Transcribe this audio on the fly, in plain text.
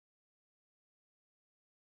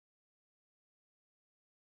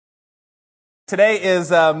Today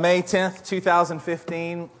is May 10th,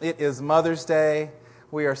 2015. It is Mother's Day.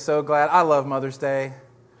 We are so glad. I love Mother's Day.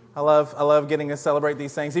 I love getting to celebrate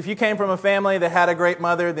these things. If you came from a family that had a great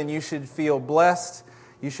mother, then you should feel blessed.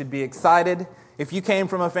 You should be excited. If you came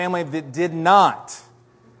from a family that did not,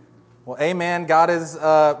 well, amen. God is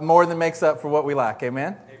more than makes up for what we lack.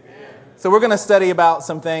 Amen? Amen. So we're going to study about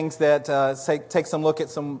some things that take some look at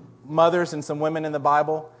some mothers and some women in the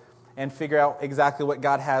Bible and figure out exactly what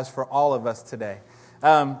God has for all of us today.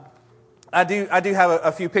 I do have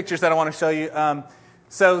a few pictures that I want to show you.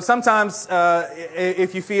 So sometimes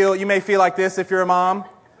if you may feel like this if you're a mom.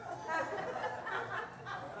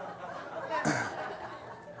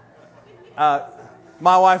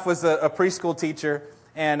 My wife was a preschool teacher,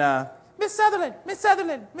 and Miss Sutherland, Miss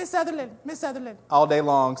Sutherland, Miss Sutherland, Miss Sutherland, all day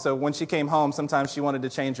long. So when she came home, sometimes she wanted to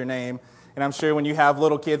change her name. And I'm sure when you have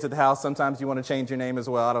little kids at the house, sometimes you want to change your name as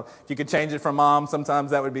well. If you could change it from mom,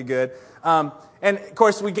 sometimes that would be good. And of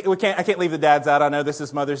course, I can't leave the dads out. I know this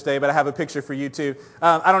is Mother's Day, but I have a picture for you too.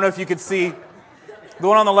 I don't know if you could see the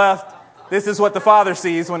one on the left. This is what the father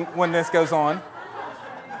sees when this goes on.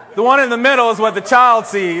 The one in the middle is what the child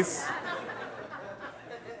sees.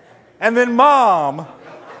 And then mom,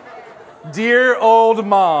 dear old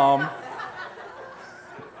mom.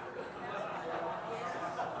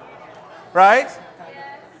 Right?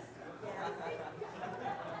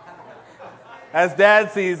 As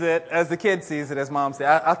dad sees it, as the kid sees it, as mom sees it.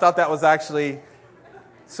 I thought that was actually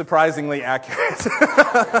surprisingly accurate.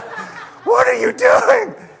 What are you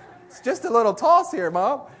doing? It's just a little toss here,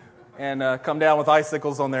 Mom. And come down with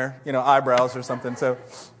icicles on their eyebrows or something. So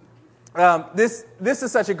this is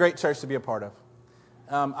such a great church to be a part of.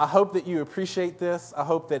 I hope that you appreciate this. I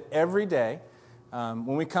hope that every day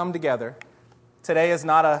when we come together, today is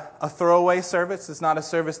not a throwaway service. It's not a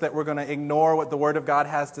service that we're going to ignore what the Word of God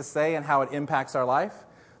has to say and how it impacts our life.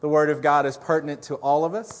 The Word of God is pertinent to all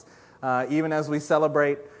of us, even as we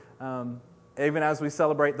celebrate the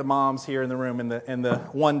moms here in the room and the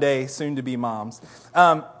one day soon to be moms.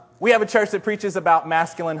 We have a church that preaches about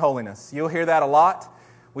masculine holiness. You'll hear that a lot.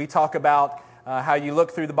 We talk about how you look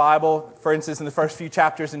through the Bible. For instance, in the first few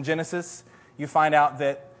chapters in Genesis, you find out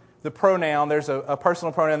that the pronoun, there's a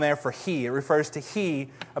personal pronoun there for he. It refers to he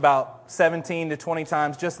about 17 to 20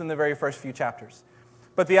 times just in the very first few chapters.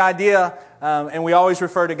 But the idea, and we always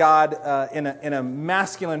refer to God in a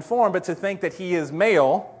masculine form, but to think that he is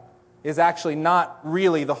male is actually not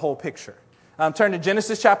really the whole picture. Turn to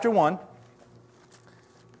Genesis chapter 1,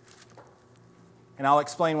 and I'll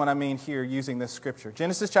explain what I mean here using this scripture.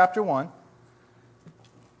 Genesis chapter 1.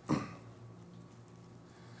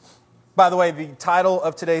 By the way, the title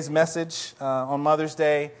of today's message on Mother's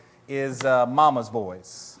Day is Mama's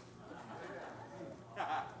Boys.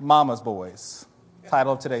 Mama's Boys.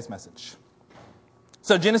 Title of today's message.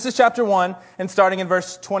 So Genesis chapter 1 and starting in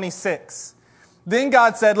verse 26. Then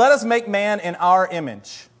God said, "Let us make man in our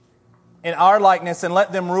image, in our likeness, and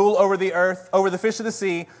let them rule over the earth, over the fish of the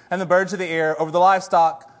sea and the birds of the air, over the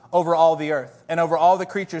livestock, over all the earth, and over all the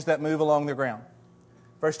creatures that move along the ground."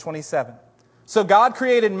 Verse 27. So God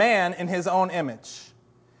created man in his own image.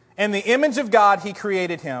 In the image of God he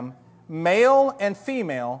created him. Male and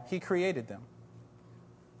female he created them.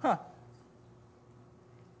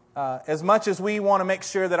 As much as we want to make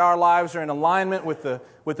sure that our lives are in alignment with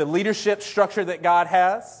the leadership structure that God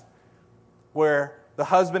has, where the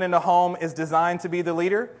husband in the home is designed to be the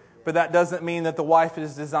leader, but that doesn't mean that the wife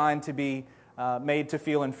is designed to be made to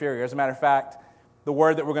feel inferior. As a matter of fact, the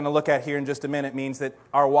word that we're going to look at here in just a minute means that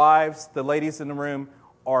our wives, the ladies in the room,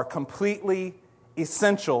 are completely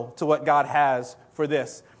essential to what God has for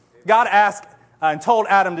this. God asked and told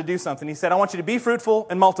Adam to do something. He said, "I want you to be fruitful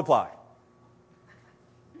and multiply."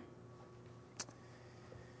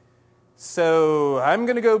 So I'm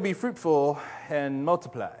going to go be fruitful and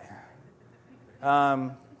multiply.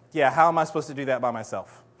 How am I supposed to do that by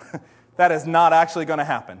myself? That is not actually going to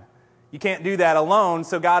happen. You can't do that alone,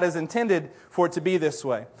 so God has intended for it to be this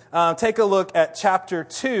way. Take a look at chapter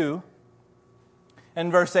 2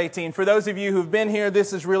 and verse 18. For those of you who've been here,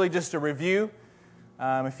 this is really just a review.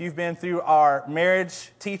 If you've been through our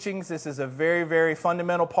marriage teachings, this is a very, very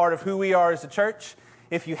fundamental part of who we are as a church.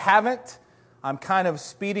 If you haven't, I'm kind of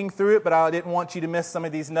speeding through it, but I didn't want you to miss some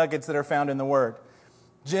of these nuggets that are found in the Word.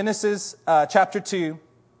 Genesis chapter 2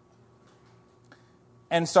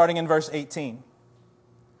 and starting in verse 18.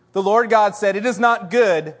 The Lord God said, "It is not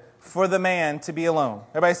good for the man to be alone."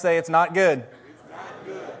 Everybody say, "It's not good." It's not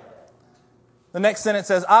good. The next sentence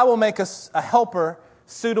says, "I will make a helper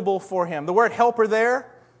suitable for him." The word helper there,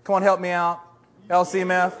 come on, help me out,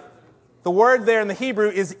 LCMF. The word there in the Hebrew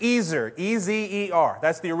is Ezer, E-Z-E-R.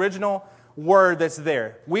 That's the original word that's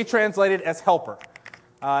there. We translate it as helper.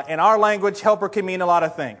 In our language, helper can mean a lot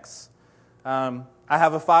of things. I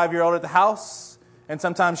have a 5-year-old at the house, and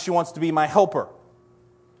sometimes she wants to be my helper.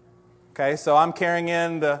 Okay, so I'm carrying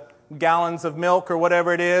in the gallons of milk or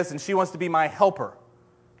whatever it is, and she wants to be my helper.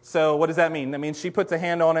 So what does that mean? That means she puts a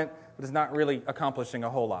hand on it, but is not really accomplishing a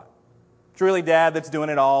whole lot. It's really Dad that's doing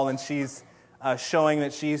it all, and she's showing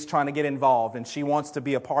that she's trying to get involved, and she wants to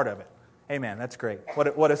be a part of it. Amen, that's great.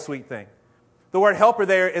 What a sweet thing. The word helper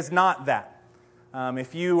there is not that.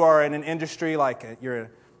 If you are in an industry like you're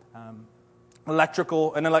an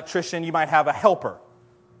electrician, you might have a helper.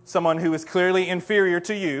 Someone who is clearly inferior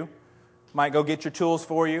to you might go get your tools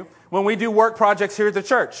for you. When we do work projects here at the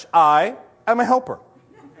church, I am a helper.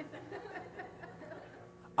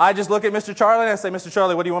 I just look at Mr. Charlie and I say, Mr.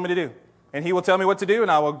 Charlie, what do you want me to do? And he will tell me what to do, and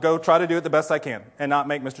I will go try to do it the best I can and not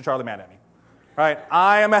make Mr. Charlie mad at me. Right?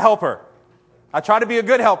 I am a helper. I try to be a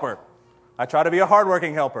good helper. I try to be a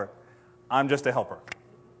hardworking helper. I'm just a helper.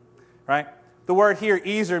 Right? The word here,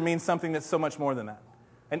 easer, means something that's so much more than that.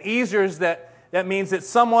 An easer is that means that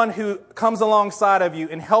someone who comes alongside of you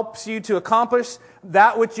and helps you to accomplish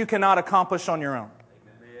that which you cannot accomplish on your own.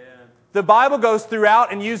 Amen. The Bible goes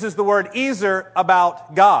throughout and uses the word easer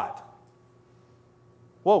about God.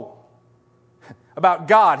 Whoa. About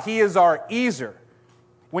God. He is our easer.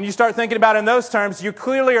 When you start thinking about it in those terms, you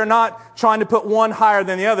clearly are not trying to put one higher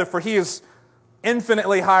than the other, for He is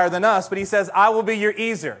infinitely higher than us. But He says, I will be your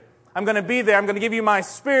easer. I'm going to be there. I'm going to give you my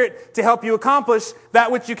Spirit to help you accomplish that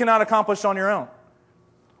which you cannot accomplish on your own.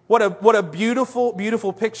 What a beautiful,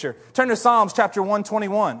 beautiful picture. Turn to Psalms chapter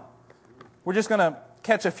 121. We're just going to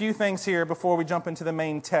catch a few things here before we jump into the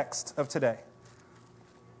main text of today.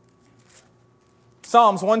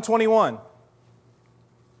 Psalms 121.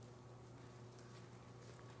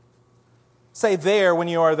 Say there when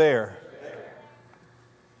you are there.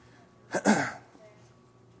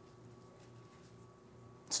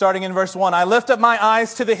 Starting in verse 1, I lift up my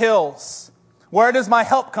eyes to the hills. Where does my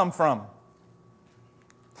help come from?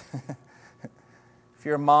 If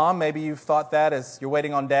you're a mom, maybe you've thought that as you're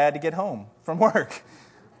waiting on Dad to get home from work.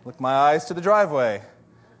 Look my eyes to the driveway.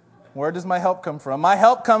 Where does my help come from? My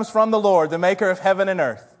help comes from the Lord, the maker of heaven and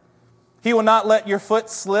earth. He will not let your foot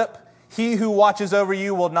slip. He who watches over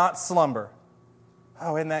you will not slumber.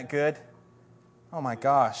 Oh, isn't that good? Oh my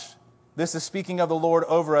gosh. This is speaking of the Lord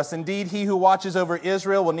over us. Indeed, He who watches over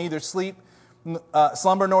Israel will neither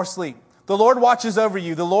slumber nor sleep. The Lord watches over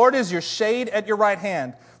you. The Lord is your shade at your right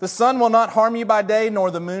hand. The sun will not harm you by day,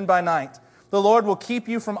 nor the moon by night. The Lord will keep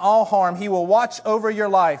you from all harm. He will watch over your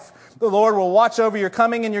life. The Lord will watch over your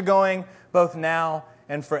coming and your going, both now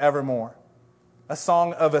and forevermore. A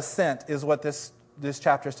song of ascent is what this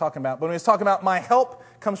chapter is talking about. But when it's talking about my help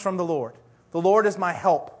comes from the Lord. The Lord is my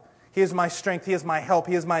help. He is my strength. He is my help.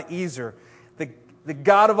 He is my easer. The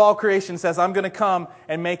God of all creation says, I'm going to come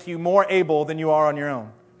and make you more able than you are on your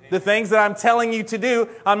own. The things that I'm telling you to do,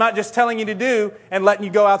 I'm not just telling you to do and letting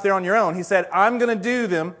you go out there on your own. He said, I'm going to do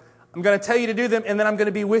them. I'm going to tell you to do them, and then I'm going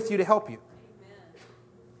to be with you to help you. Amen.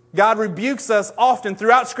 God rebukes us often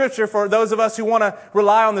throughout Scripture for those of us who want to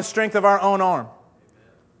rely on the strength of our own arm.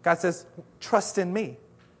 God says, trust in me.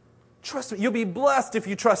 Trust me. You'll be blessed if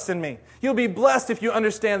you trust in me. You'll be blessed if you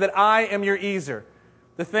understand that I am your easer.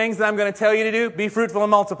 The things that I'm going to tell you to do, be fruitful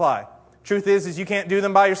and multiply. Truth is you can't do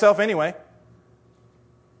them by yourself anyway.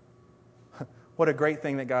 What a great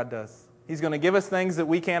thing that God does. He's going to give us things that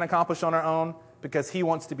we can't accomplish on our own because He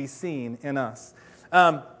wants to be seen in us.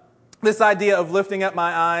 This idea of lifting up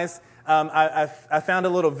my eyes, I found a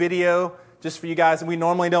little video just for you guys. And we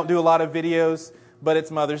normally don't do a lot of videos, but it's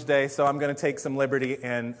Mother's Day, so I'm going to take some liberty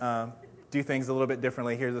and do things a little bit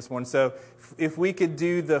differently here this morning. So if we could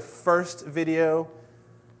do the first video,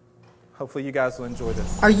 hopefully you guys will enjoy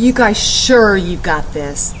this. Are you guys sure you've got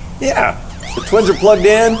this? Yeah. The twins are plugged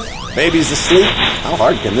in. Baby's asleep. How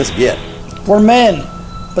hard can this get? We're men.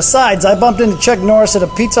 Besides, I bumped into Chuck Norris at a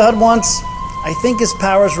Pizza Hut once. I think his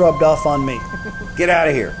power's rubbed off on me. Get out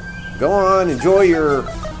of here. Go on, enjoy your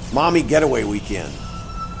mommy getaway weekend.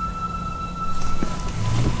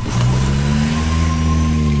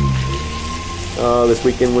 Oh, this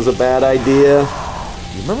weekend was a bad idea.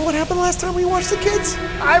 You remember what happened last time we watched the kids?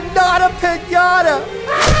 I'm not a piñata!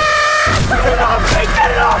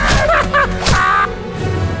 Get it off!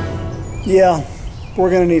 Yeah,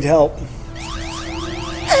 we're gonna need help.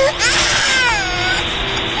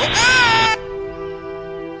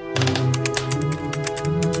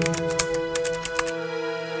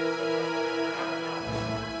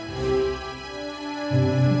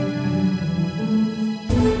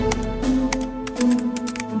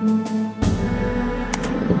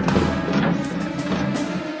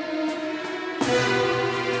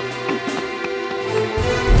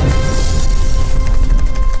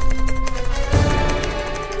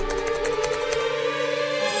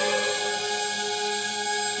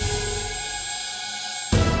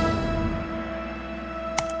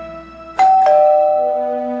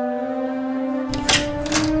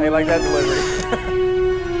 like that delivery.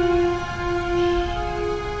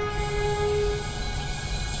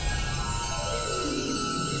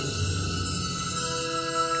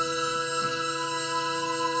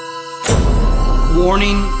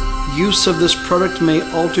 Warning, use of this product may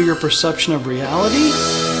alter your perception of reality.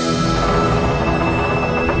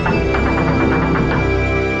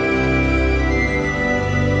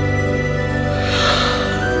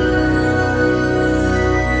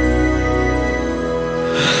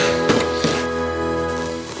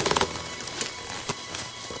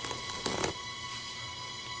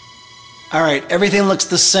 All right, everything looks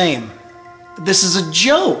the same. This is a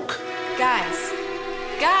joke.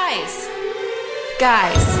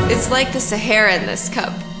 Guys, it's like the Sahara in this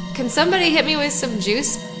cup. Can somebody hit me with some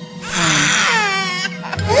juice?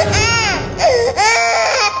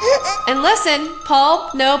 And listen,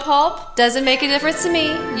 pulp, no pulp, doesn't make a difference to me.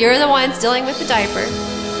 You're the ones dealing with the diaper.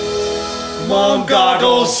 Mom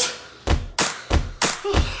goggles!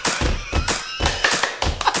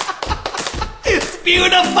 It's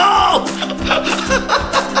beautiful!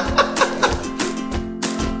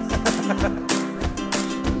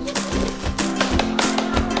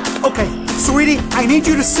 Okay, sweetie, I need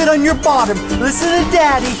you to sit on your bottom. Listen to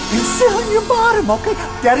Daddy and sit on your bottom, okay?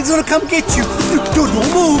 Daddy's gonna come get you. Don't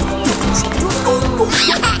move.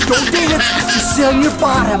 Don't dance. Just sit on your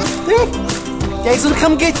bottom. Okay? Daddy's gonna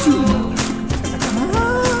come get you.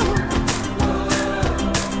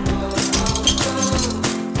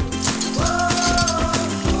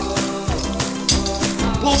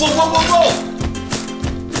 Whoa!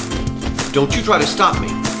 Don't you try to stop me.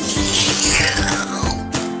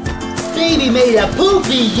 Baby made a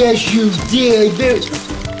poopy, yes you did.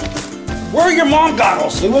 Where are your mom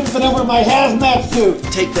goggles? They wouldn't fit over my hazmat suit.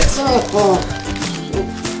 Take this. Oh,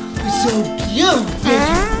 so cute.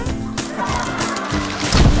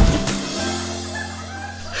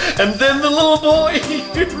 And then the little boy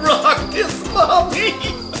rocked his mommy.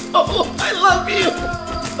 Oh, I love you.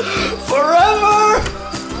 Forever.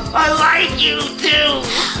 I like you too.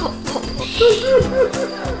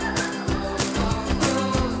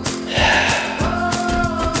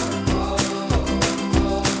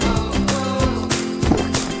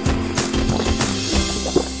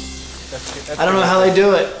 I don't know how they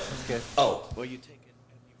do it. That's good. Oh, well, you take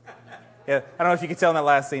it. Yeah, I don't know if you could tell in that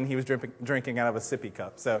last scene, he was drinking out of a sippy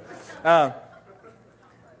cup. So,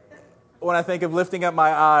 when I think of lifting up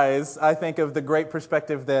my eyes, I think of the great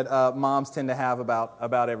perspective that moms tend to have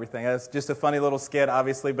about everything. It's just a funny little skit,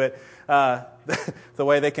 obviously, but the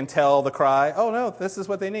way they can tell the cry, oh no, this is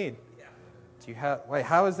what they need. Wait,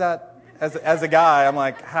 how is that? As a guy, I'm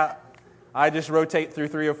like, I just rotate through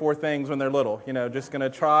 3 or 4 things when they're little. Just going to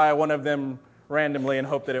try one of them randomly and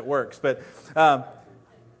hope that it works. But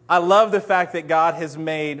I love the fact that God has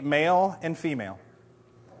made male and female.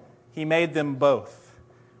 He made them both.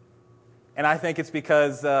 And I think it's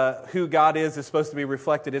because who God is supposed to be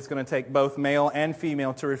reflected. It's going to take both male and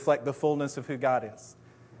female to reflect the fullness of who God is.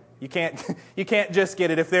 You can't just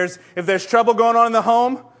get it. If there's trouble going on in the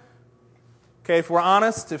home, okay, if we're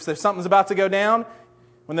honest, if there's something's about to go down,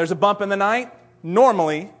 when there's a bump in the night,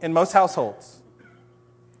 normally in most households,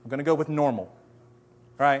 I'm going to go with normal,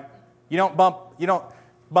 right? You don't bump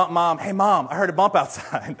mom. Hey mom, I heard a bump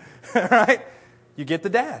outside, right? You get the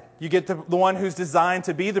dad. You get the one who's designed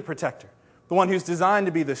to be the protector, the one who's designed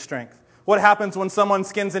to be the strength. What happens when someone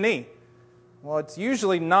skins a knee? Well, it's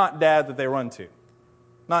usually not dad that they run to.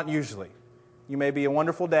 Not usually. You may be a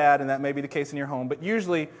wonderful dad, and that may be the case in your home, but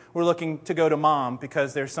usually we're looking to go to mom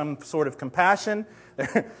because there's some sort of compassion.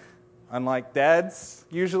 Unlike dads,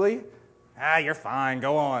 usually. You're fine,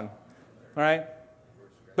 go on. All right?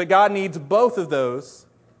 But God needs both of those,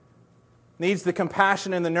 needs the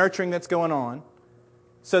compassion and the nurturing that's going on,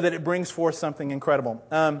 so that it brings forth something incredible.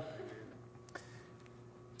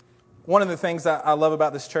 One of the things that I love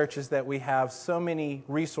about this church is that we have so many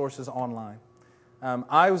resources online.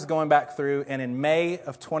 I was going back through, and in May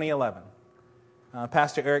of 2011,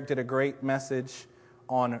 Pastor Eric did a great message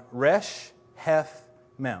on Resh Heth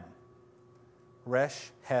Mem.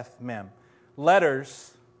 Resh Heth Mem.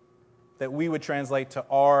 Letters that we would translate to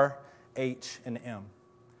R, H, and M.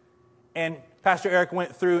 And Pastor Eric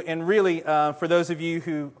went through, and really, for those of you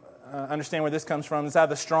who understand where this comes from, it's out of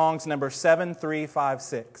the Strong's number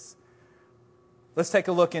 7356. Let's take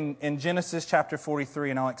a look in Genesis chapter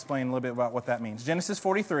 43, and I'll explain a little bit about what that means. Genesis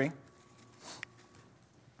 43.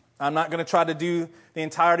 I'm not going to try to do the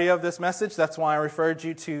entirety of this message. That's why I referred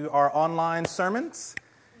you to our online sermons.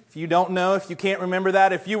 If you don't know, if you can't remember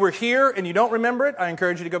that, if you were here and you don't remember it, I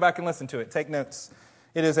encourage you to go back and listen to it. Take notes.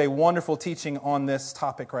 It is a wonderful teaching on this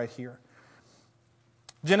topic right here.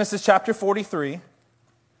 Genesis chapter 43.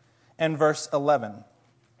 and verse 11.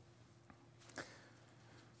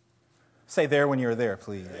 Say there when you're there,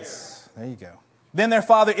 please. There you go. Then their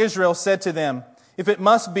father Israel said to them, if it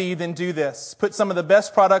must be, then do this. Put some of the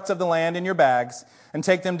best products of the land in your bags and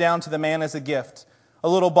take them down to the man as a gift. A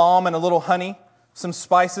little balm and a little honey, some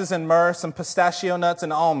spices and myrrh, some pistachio nuts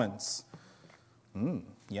and almonds.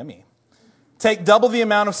 Yummy. Take double the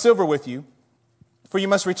amount of silver with you, for you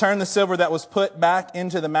must return the silver that was put back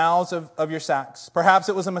into the mouths of your sacks. Perhaps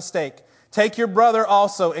it was a mistake. Take your brother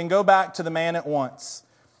also and go back to the man at once.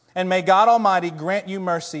 And may God Almighty grant you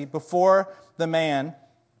mercy before the man,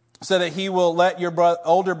 so that he will let your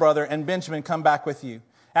older brother and Benjamin come back with you.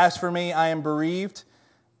 As for me, I am bereaved.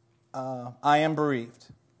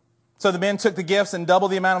 So the men took the gifts and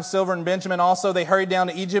doubled the amount of silver, and Benjamin also. They hurried down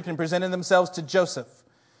to Egypt and presented themselves to Joseph.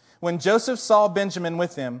 When Joseph saw Benjamin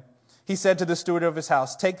with them, he said to the steward of his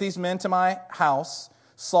house, take these men to my house,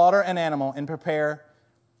 slaughter an animal, and prepare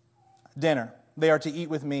dinner. They are to eat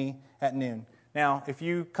with me at noon. Now, if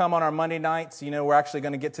you come on our Monday nights, you know we're actually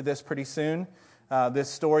going to get to this pretty soon. This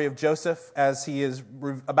story of Joseph as he is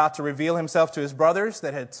about to reveal himself to his brothers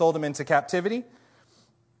that had sold him into captivity.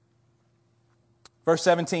 Verse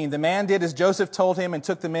 17, the man did as Joseph told him and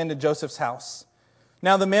took the men to Joseph's house.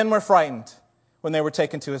 Now the men were frightened when they were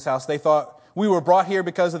taken to his house. They thought, we were brought here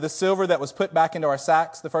because of the silver that was put back into our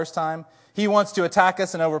sacks the first time. He wants to attack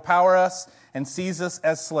us and overpower us and seize us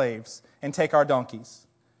as slaves and take our donkeys.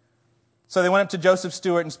 So they went up to Joseph's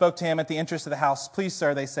steward and spoke to him at the entrance of the house. Please,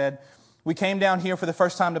 sir, they said, we came down here for the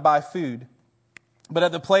first time to buy food. But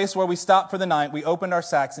at the place where we stopped for the night, we opened our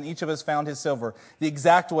sacks and each of us found his silver, the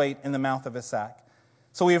exact weight in the mouth of his sack.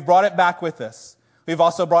 So we have brought it back with us. We have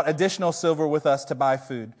also brought additional silver with us to buy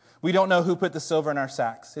food. We don't know who put the silver in our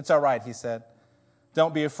sacks. It's all right, he said.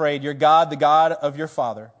 Don't be afraid. Your God, the God of your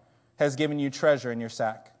father, has given you treasure in your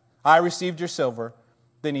sack. I received your silver.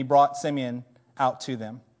 Then he brought Simeon out to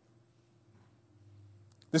them.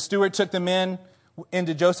 The steward took the men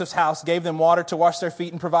into Joseph's house, gave them water to wash their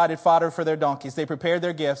feet, and provided fodder for their donkeys. They prepared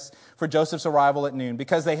their gifts for Joseph's arrival at noon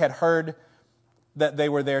because they had heard that they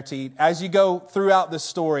were there to eat. As you go throughout this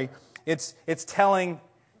story, it's telling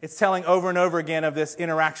over and over again of this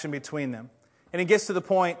interaction between them. And it gets to the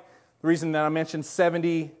point, the reason that I mentioned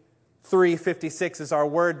 73:56 is our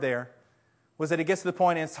word there, was that it gets to the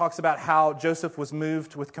point and it talks about how Joseph was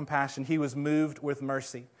moved with compassion. He was moved with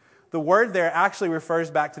mercy. The word there actually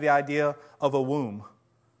refers back to the idea of a womb.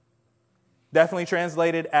 Definitely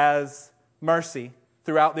translated as mercy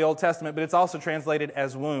throughout the Old Testament, but it's also translated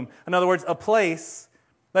as womb. In other words, a place,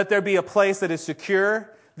 let there be a place that is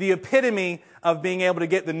secure, the epitome of being able to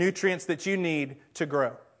get the nutrients that you need to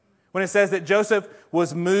grow. When it says that Joseph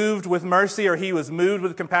was moved with mercy or he was moved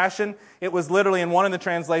with compassion, it was literally in one of the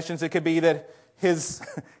translations, it could be that his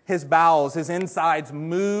bowels, his insides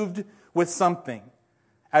moved with something,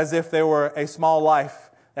 as if there were a small life,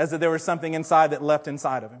 as if there was something inside that leapt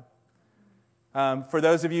inside of him. For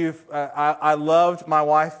those of you, I loved my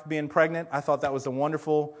wife being pregnant. I thought that was a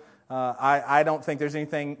wonderful, I don't think there's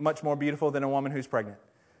anything much more beautiful than a woman who's pregnant.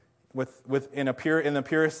 In the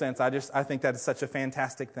purest sense, I think that is such a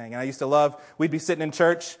fantastic thing. And I used to love, we'd be sitting in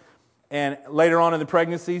church, and later on in the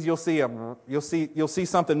pregnancies, you'll see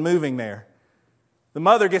something moving there. The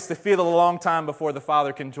mother gets to feel it a long time before the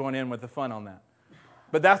father can join in with the fun on that.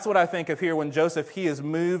 But that's what I think of here when Joseph, he is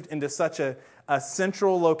moved into such a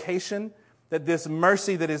central location that this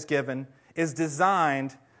mercy that is given is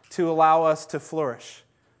designed to allow us to flourish.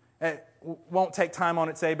 It won't take time on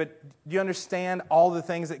it today, but do you understand all the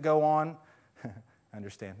things that go on? I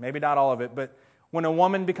understand. Maybe not all of it, but when a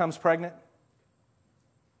woman becomes pregnant,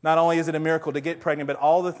 not only is it a miracle to get pregnant, but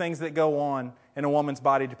all the things that go on in a woman's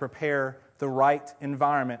body to prepare the right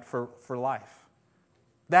environment for life.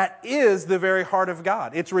 That is the very heart of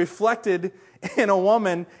God. It's reflected in a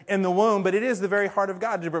woman in the womb, but it is the very heart of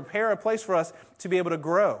God to prepare a place for us to be able to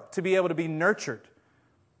grow, to be able to be nurtured.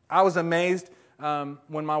 I was amazed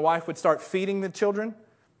when my wife would start feeding the children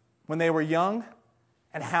when they were young,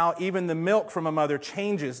 and how even the milk from a mother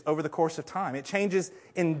changes over the course of time. It changes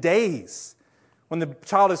in days. When the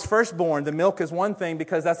child is first born, the milk is one thing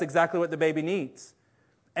because that's exactly what the baby needs.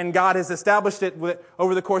 And God has established it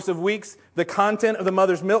over the course of weeks. The content of the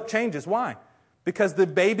mother's milk changes. Why? Because the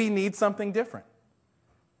baby needs something different.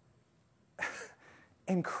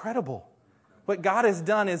 Incredible. What God has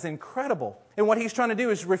done is incredible. And what He's trying to do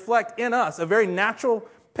is reflect in us a very natural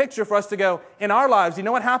picture for us to go, in our lives, you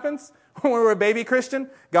know what happens? When we're a baby Christian,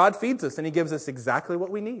 God feeds us and He gives us exactly what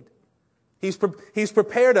we need. He's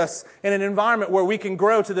prepared us in an environment where we can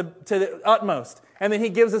grow to the utmost. And then He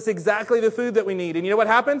gives us exactly the food that we need. And you know what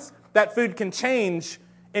happens? That food can change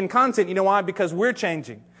in content. You know why? Because we're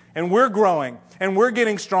changing. And we're growing, and we're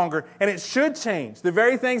getting stronger, and it should change. The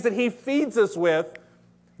very things that He feeds us with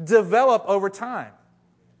develop over time.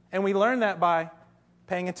 And we learn that by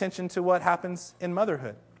paying attention to what happens in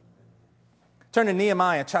motherhood. Turn to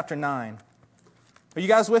Nehemiah chapter 9. Are you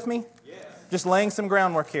guys with me? Yes. Just laying some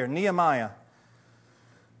groundwork here. Nehemiah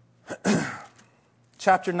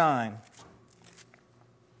chapter 9.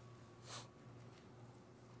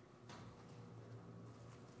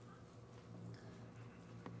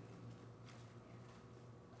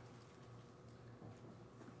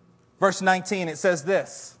 Verse 19, it says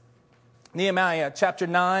this. Nehemiah chapter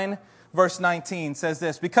 9, verse 19 says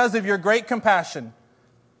this. Because of your great compassion,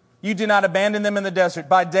 you did not abandon them in the desert.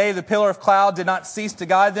 By day, the pillar of cloud did not cease to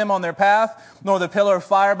guide them on their path, nor the pillar of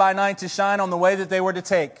fire by night to shine on the way that they were to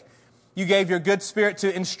take. You gave your good spirit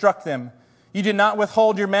to instruct them. You did not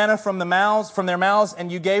withhold your manna from their mouths,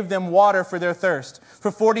 and you gave them water for their thirst. For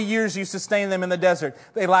 40 years you sustained them in the desert.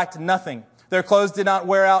 They lacked nothing. Their clothes did not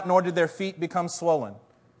wear out, nor did their feet become swollen.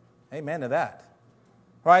 Amen to that.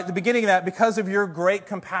 Right? The beginning of that, because of your great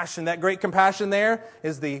compassion. That great compassion there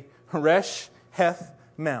is the Resh Heth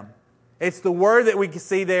Mem. It's the word that we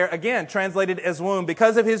see there, again, translated as womb.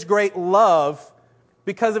 Because of His great love,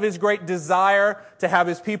 because of His great desire to have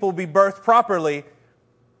His people be birthed properly,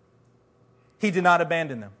 He did not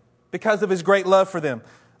abandon them. Because of His great love for them.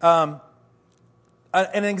 An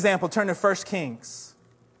example, turn to 1 Kings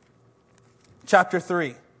chapter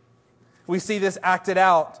 3. We see this acted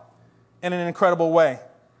out in an incredible way.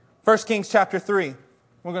 1 Kings chapter 3.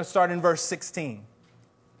 We're going to start in verse 16.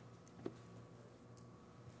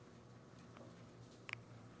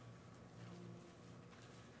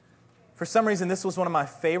 For some reason, this was one of my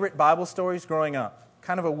favorite Bible stories growing up.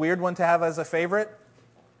 Kind of a weird one to have as a favorite.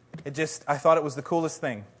 I thought it was the coolest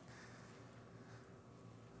thing.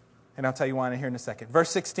 And I'll tell you why here in a second.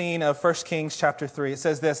 Verse 16 of 1 Kings chapter 3. It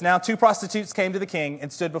says this. Now 2 prostitutes came to the king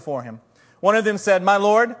and stood before him. One of them said, My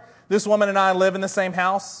lord, this woman and I live in the same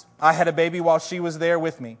house. I had a baby while she was there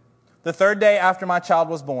with me. The third day after my child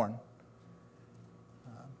was born.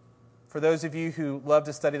 For those of you who love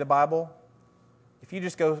to study the Bible, if you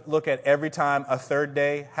just go look at every time a third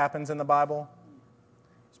day happens in the Bible,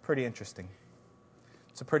 it's pretty interesting.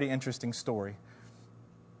 It's a pretty interesting story.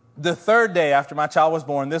 The third day after my child was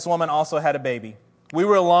born, this woman also had a baby. We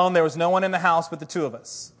were alone. There was no one in the house but the two of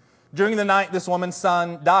us. During the night, this woman's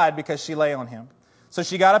son died because she lay on him. So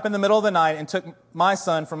she got up in the middle of the night and took my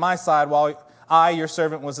son from my side while I, your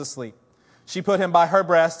servant, was asleep. She put him by her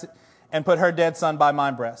breast and put her dead son by my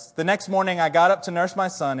breast. The next morning, I got up to nurse my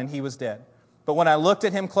son, and he was dead. But when I looked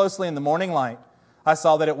at him closely in the morning light, I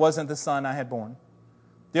saw that it wasn't the son I had born.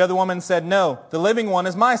 The other woman said, No, the living one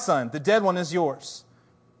is my son. The dead one is yours.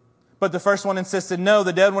 But the first one insisted, No,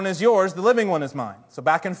 the dead one is yours. The living one is mine. So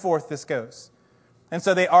back and forth this goes. And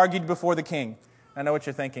so they argued before the king. I know what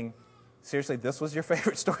you're thinking. Seriously, this was your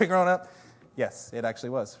favorite story growing up? Yes, it actually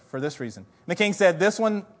was, for this reason. And the king said, This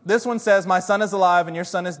one says, My son is alive and your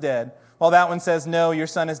son is dead, while that one says, No, your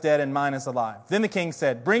son is dead and mine is alive. Then the king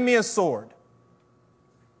said, Bring me a sword.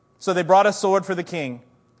 So they brought a sword for the king.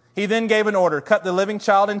 He then gave an order, cut the living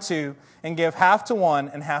child in two, and give half to one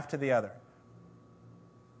and half to the other.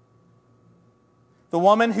 The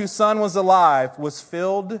woman whose son was alive was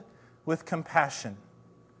filled with compassion.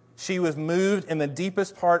 She was moved in the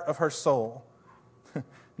deepest part of her soul.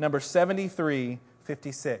 Number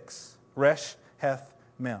 7356, Resh Heth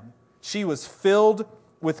Mem. She was filled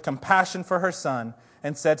with compassion for her son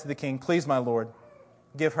and said to the king, Please, my lord,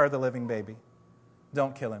 give her the living baby.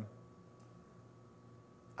 Don't kill him.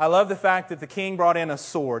 I love the fact that the king brought in a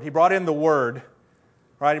sword. He brought in the word,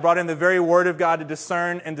 right? He brought in the very word of God to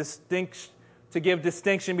discern and to give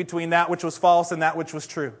distinction between that which was false and that which was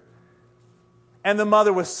true. And the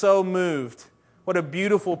mother was so moved. What a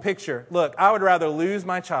beautiful picture. Look, I would rather lose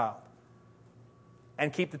my child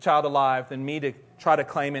and keep the child alive than me to try to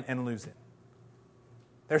claim it and lose it.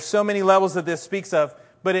 There's so many levels that this speaks of,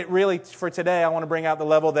 but it really, for today, I want to bring out the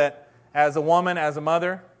level that as a woman, as a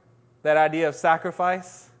mother, that idea of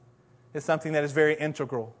sacrifice is something that is very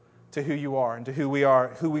integral to who you are and to who we are,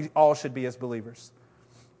 who we all should be as believers.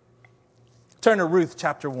 Turn to Ruth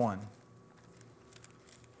chapter 1.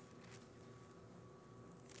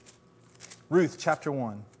 Ruth chapter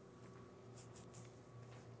 1.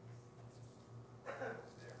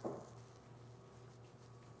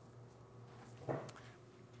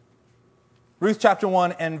 Ruth chapter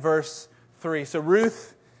 1 and verse 3. So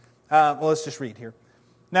Ruth, let's just read here.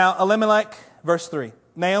 Now Elimelech, verse 3.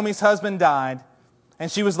 Naomi's husband died,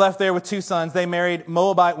 and she was left there with two sons. They married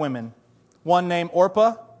Moabite women, one named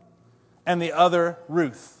Orpah and the other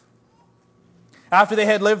Ruth. After they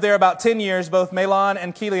had lived there about 10 years, both Mahlon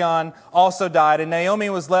and Chilion also died, and Naomi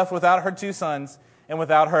was left without her 2 sons and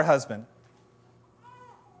without her husband.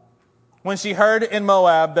 When she heard in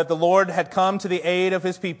Moab that the Lord had come to the aid of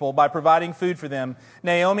his people by providing food for them,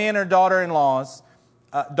 Naomi and her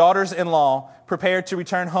daughters-in-law prepared to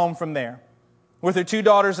return home from there. With her 2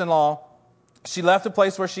 daughters-in-law, she left the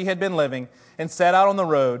place where she had been living and set out on the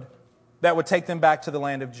road that would take them back to the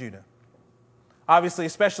land of Judah. Obviously,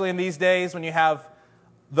 especially in these days when you have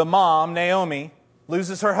the mom, Naomi,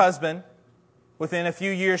 loses her husband. Within a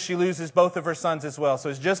few years, she loses both of her sons as well. So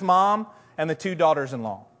it's just mom and the 2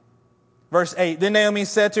 daughters-in-law. Verse 8, then Naomi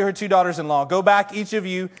said to her 2 daughters-in-law, go back, each of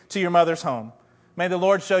you, to your mother's home. May the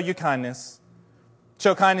Lord show you kindness.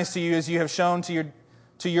 Show kindness to you as you have shown to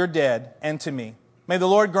your dead and to me. May the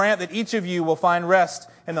Lord grant that each of you will find rest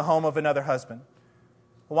in the home of another husband.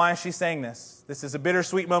 Why is she saying this? This is a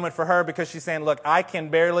bittersweet moment for her because she's saying, look,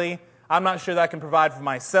 I'm not sure that I can provide for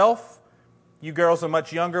myself. You girls are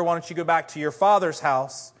much younger. Why don't you go back to your father's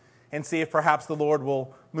house and see if perhaps the Lord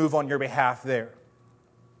will move on your behalf there.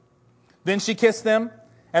 Then she kissed them,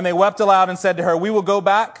 and they wept aloud and said to her, we will go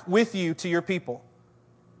back with you to your people.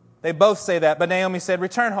 They both say that, but Naomi said,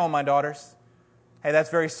 return home, my daughters. Hey,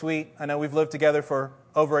 that's very sweet. I know we've lived together for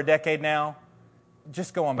over a decade now.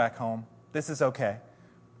 Just go on back home. This is okay.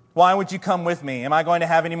 Why would you come with me? Am I going to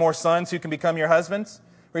have any more sons who can become your husbands?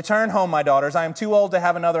 Return home, my daughters. I am too old to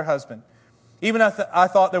have another husband. Even if I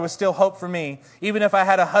thought there was still hope for me, even if I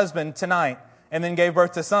had a husband tonight and then gave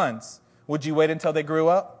birth to sons, would you wait until they grew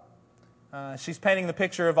up? She's painting the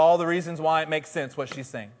picture of all the reasons why it makes sense what she's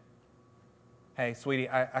saying. Hey, sweetie,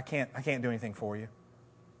 I can't do anything for you.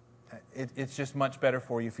 It's just much better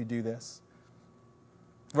for you if you do this.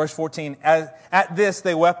 Verse 14, at this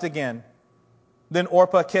they wept again. Then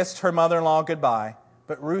Orpah kissed her mother-in-law goodbye,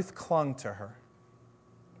 but Ruth clung to her.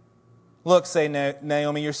 Look, say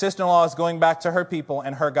Naomi, your sister-in-law is going back to her people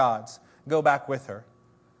and her gods. Go back with her.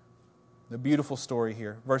 The beautiful story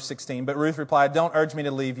here. Verse 16, but Ruth replied, don't urge me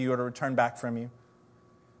to leave you or to return back from you.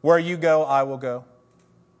 Where you go, I will go.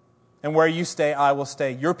 And where you stay, I will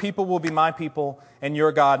stay. Your people will be my people, and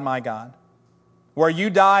your God, my God. Where you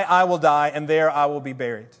die, I will die, and there I will be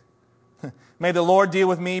buried. May the Lord deal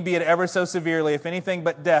with me, be it ever so severely, if anything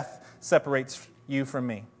but death separates you from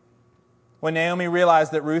me. When Naomi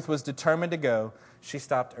realized that Ruth was determined to go, she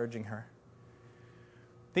stopped urging her.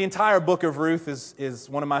 The entire book of Ruth is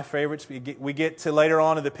one of my favorites. We get to later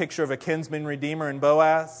on to the picture of a kinsman redeemer in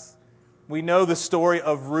Boaz. We know the story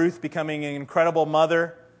of Ruth becoming an incredible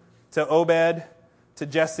mother to Obed, to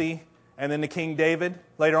Jesse, and then to King David.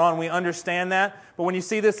 Later on, we understand that. But when you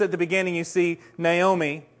see this at the beginning, you see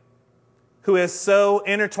Naomi, who has so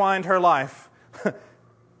intertwined her life.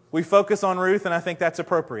 We focus on Ruth, and I think that's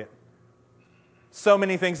appropriate. So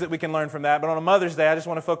many things that we can learn from that. But on a Mother's Day, I just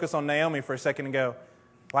want to focus on Naomi for a second and go,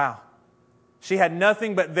 wow. She had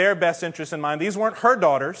nothing but their best interests in mind. These weren't her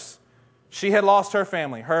daughters. She had lost her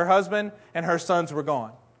family. Her husband and her sons were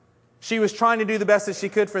gone. She was trying to do the best that she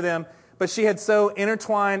could for them, but she had so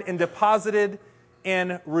intertwined and deposited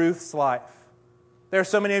in Ruth's life. There are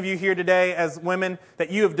so many of you here today as women that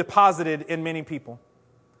you have deposited in many people.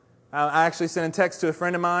 I actually sent a text to a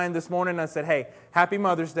friend of mine this morning and I said, hey, happy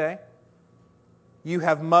Mother's Day. You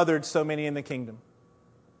have mothered so many in the kingdom.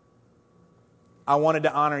 I wanted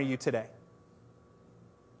to honor you today.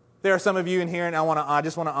 There are some of you in here and I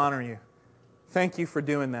just want to honor you. Thank you for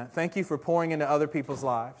doing that. Thank you for pouring into other people's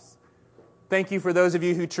lives. Thank you for those of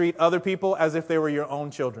you who treat other people as if they were your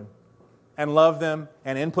own children and love them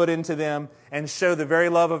and input into them and show the very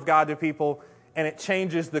love of God to people, and it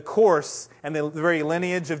changes the course and the very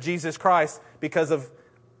lineage of Jesus Christ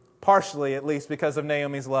partially at least, because of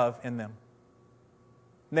Naomi's love in them.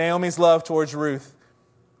 Naomi's love towards Ruth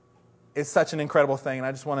is such an incredible thing, and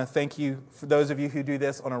I just want to thank you for those of you who do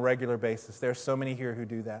this on a regular basis. There are so many here who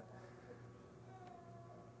do that.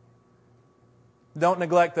 Don't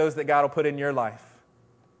neglect those that God will put in your life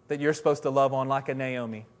that you're supposed to love on like a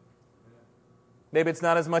Naomi. Maybe it's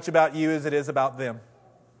not as much about you as it is about them,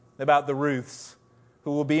 about the Ruths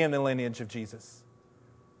who will be in the lineage of Jesus.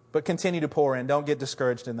 But continue to pour in. Don't get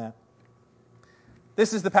discouraged in that.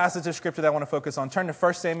 This is the passage of Scripture that I want to focus on. Turn to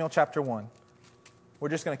 1 Samuel chapter 1. We're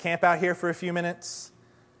just going to camp out here for a few minutes.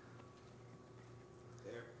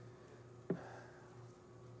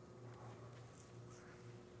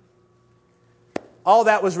 All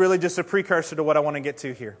that was really just a precursor to what I want to get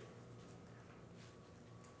to here.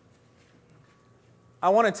 I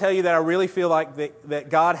want to tell you that I really feel like that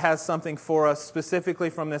God has something for us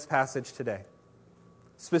specifically from this passage today.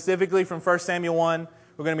 Specifically from 1 Samuel 1,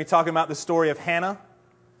 we're going to be talking about the story of Hannah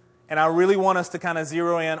And I really want us to kind of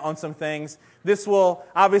zero in on some things. This will,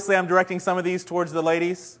 obviously I'm directing some of these towards the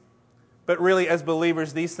ladies, but really as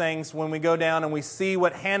believers, these things, when we go down and we see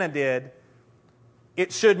what Hannah did,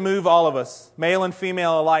 it should move all of us, male and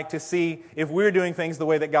female alike, to see if we're doing things the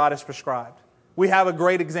way that God has prescribed. We have a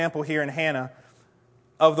great example here in Hannah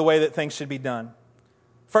of the way that things should be done.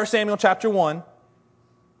 1 Samuel chapter 1.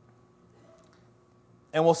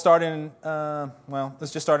 And we'll start in,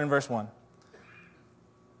 let's just start in verse 1.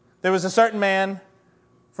 There was a certain man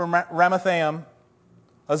from Ramathaim,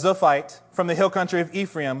 a Zophite, from the hill country of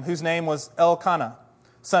Ephraim, whose name was Elkanah,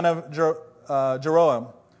 son of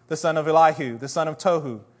Jeroam, the son of Elihu, the son of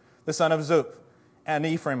Tohu, the son of Zuph, an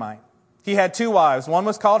Ephraimite. He had 2 wives. One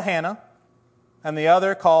was called Hannah, and the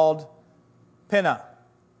other called Peninnah.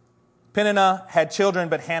 Peninnah had children,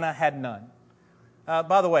 but Hannah had none.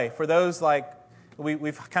 By the way, for those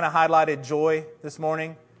we've kind of highlighted Joy this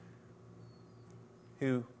morning,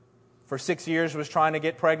 who for 6 years was trying to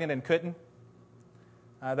get pregnant and couldn't.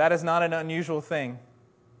 That is not an unusual thing,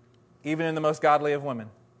 even in the most godly of women.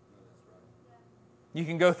 You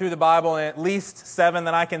can go through the Bible, and at least 7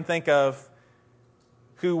 that I can think of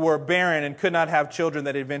who were barren and could not have children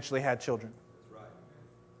that eventually had children.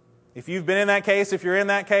 If you've been in that case, if you're in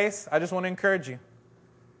that case, I just want to encourage you.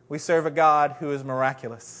 We serve a God who is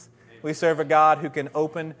miraculous. We serve a God who can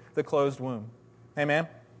open the closed womb. Amen?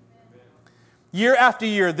 Year after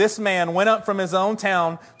year, this man went up from his own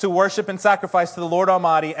town to worship and sacrifice to the Lord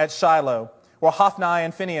Almighty at Shiloh, where Hophni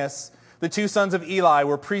and Phinehas, the 2 sons of Eli,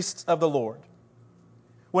 were priests of the Lord.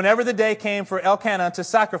 Whenever the day came for Elkanah to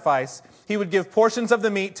sacrifice, he would give portions of the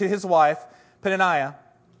meat to his wife, Peninnah,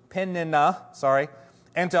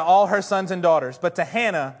 and to all her sons and daughters. But to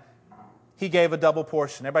Hannah, he gave a double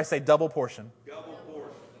portion. Everybody say double portion. Double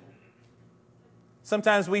portion.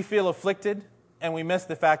 Sometimes we feel afflicted and we miss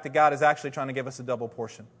the fact that God is actually trying to give us a double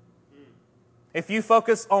portion. If you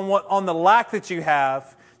focus on the lack that you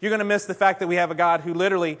have, you're going to miss the fact that we have a God who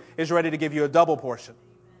literally is ready to give you a double portion.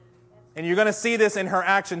 And you're going to see this in her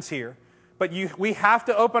actions here. But we have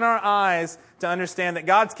to open our eyes to understand that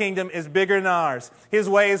God's kingdom is bigger than ours. His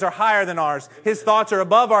ways are higher than ours. His thoughts are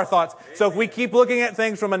above our thoughts. So if we keep looking at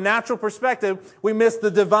things from a natural perspective, we miss the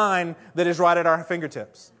divine that is right at our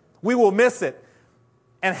fingertips. We will miss it.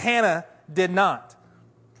 And Hannah did not.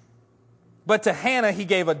 But to Hannah, he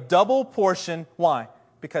gave a double portion. Why?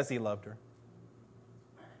 Because he loved her.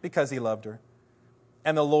 Because he loved her.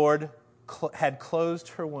 And the Lord had closed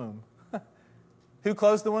her womb. Who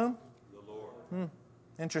closed the womb? The Lord.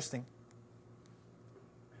 Interesting.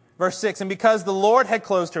 Verse 6, and because the Lord had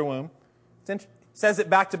closed her womb, it says it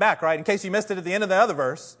back to back, right? In case you missed it at the end of the other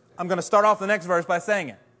verse, I'm going to start off the next verse by saying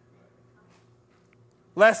it.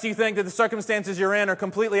 Lest you think that the circumstances you're in are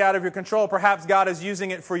completely out of your control, perhaps God is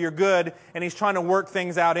using it for your good and He's trying to work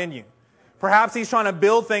things out in you. Perhaps He's trying to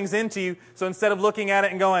build things into you, so instead of looking at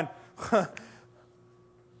it and going,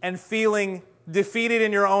 and feeling defeated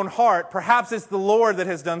in your own heart, perhaps it's the Lord that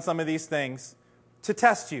has done some of these things to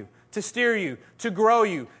test you, to steer you, to grow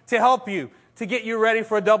you, to help you, to get you ready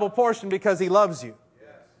for a double portion because He loves you.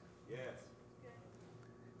 Yes.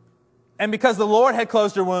 And because the Lord had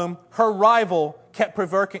closed her womb, her rival kept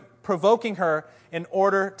provoking her in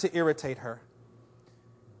order to irritate her.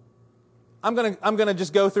 I'm going to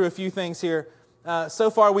just go through a few things here. So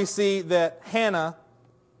far we see that Hannah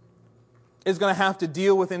is going to have to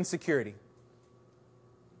deal with insecurity.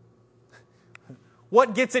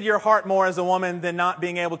 What gets at your heart more as a woman than not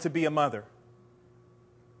being able to be a mother?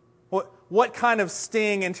 What kind of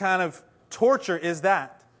sting and kind of torture is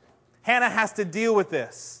that? Hannah has to deal with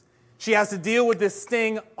this. She has to deal with this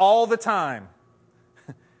sting all the time.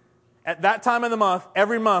 At that time of the month,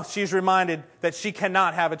 every month, she's reminded that she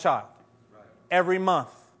cannot have a child. Right. Every month.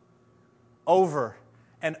 Over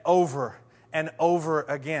and over and over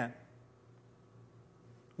again.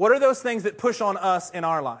 What are those things that push on us in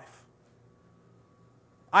our life?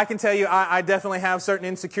 I can tell you I definitely have certain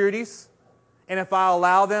insecurities. And if I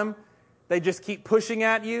allow them, they just keep pushing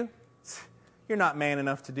at you. You're not man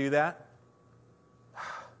enough to do that.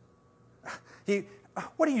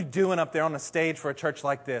 What are you doing up there on the stage for a church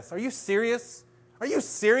like this? Are you serious? Are you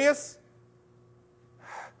serious?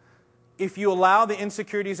 If you allow the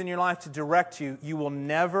insecurities in your life to direct you, you will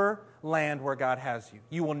never land where God has you.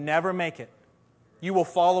 You will never make it. You will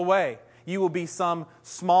fall away. You will be some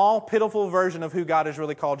small, pitiful version of who God has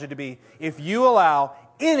really called you to be if you allow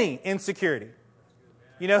any insecurity.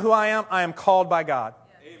 You know who I am? I am called by God.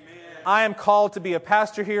 Amen. I am called to be a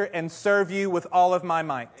pastor here and serve you with all of my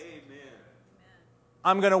might. Amen.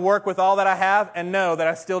 I'm going to work with all that I have and know that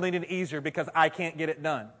I still need it easier because I can't get it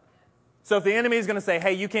done. So if the enemy is going to say,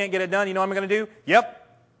 hey, you can't get it done, you know what I'm going to do? Yep.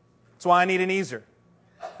 That's why I need an Ezer.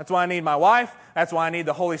 That's why I need my wife. That's why I need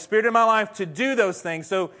the Holy Spirit in my life to do those things.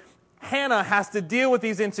 So Hannah has to deal with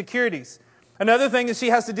these insecurities. Another thing that she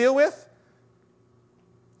has to deal with,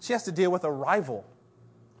 she has to deal with a rival.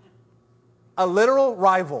 A literal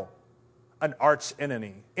rival. An arch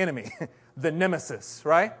enemy, the nemesis,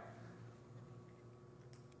 right?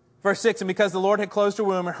 Verse 6, and because the Lord had closed her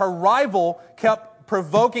womb, her rival kept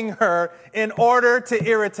provoking her in order to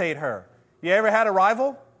irritate her. You ever had a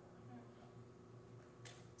rival?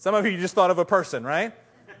 Some of you just thought of a person, right?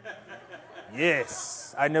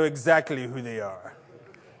 Yes, I know exactly who they are.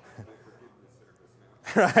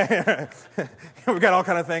 Right? We've got all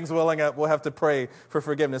kind of things welling up. We'll have to pray for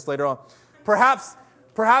forgiveness later on. Perhaps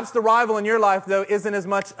the rival in your life, though, isn't as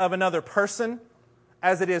much of another person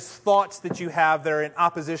as it is thoughts that you have that are in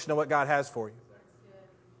opposition to what God has for you.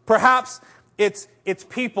 Perhaps it's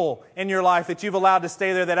people in your life that you've allowed to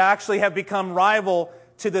stay there that actually have become rival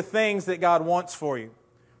to the things that God wants for you.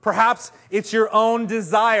 Perhaps it's your own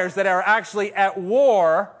desires that are actually at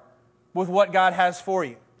war with what God has for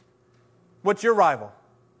you. What's your rival?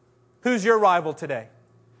 Who's your rival today?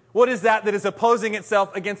 What is that is opposing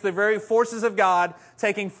itself against the very forces of God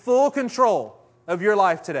taking full control of your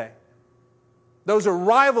life today? Those are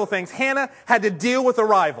rival things. Hannah had to deal with a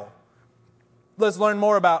rival. Let's learn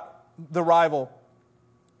more about the rival.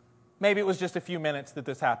 Maybe it was just a few minutes that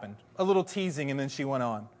this happened. A little teasing and then she went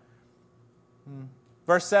on.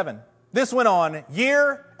 Verse 7. This went on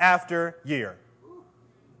year after year.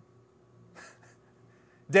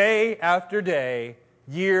 Day after day,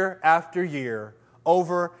 year after year,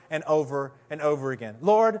 over and over and over again.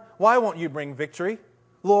 Lord, why won't you bring victory?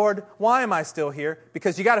 Lord, why am I still here?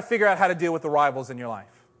 Because you got to figure out how to deal with the rivals in your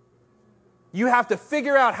life. You have to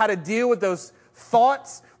figure out how to deal with those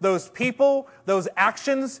thoughts, those people, those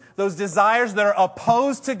actions, those desires that are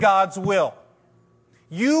opposed to God's will.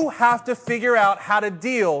 You have to figure out how to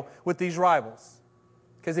deal with these rivals.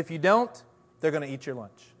 Because if you don't, they're going to eat your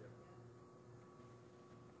lunch.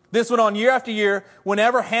 This went on year after year.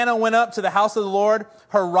 Whenever Hannah went up to the house of the Lord,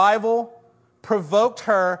 her rival provoked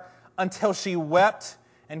her until she wept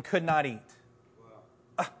and could not eat.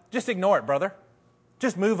 Just ignore it, brother.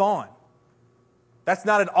 Just move on. That's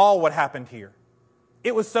not at all what happened here.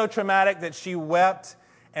 It was so traumatic that she wept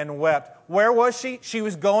and wept. Where was she? She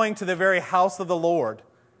was going to the very house of the Lord.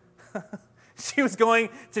 She was going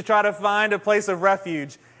to try to find a place of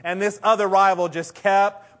refuge. And this other rival just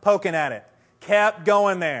kept poking at it. Kept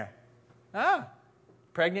going there.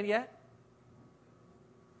 Pregnant yet?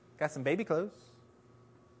 Got some baby clothes?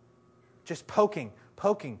 Just poking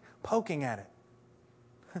at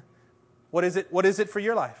it. What is it for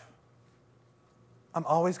your life? I'm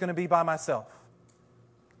always going to be by myself.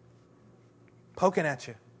 Poking at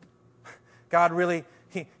you. God really,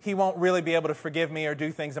 He won't really be able to forgive me or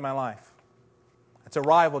do things in my life. It's a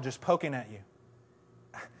rival just poking at you.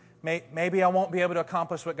 Maybe I won't be able to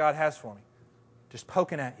accomplish what God has for me. Just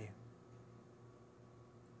poking at you.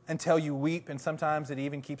 Until you weep, and sometimes it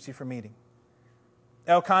even keeps you from eating.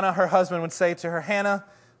 Elkanah, her husband, would say to her, Hannah,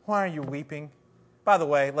 why are you weeping? By the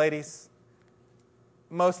way, ladies,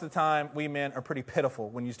 most of the time we men are pretty pitiful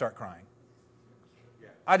when you start crying.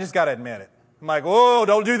 I just got to admit it. I'm like, whoa,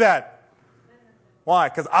 don't do that. Why?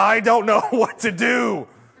 Because I don't know what to do.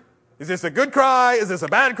 Is this a good cry? Is this a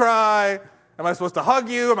bad cry? Am I supposed to hug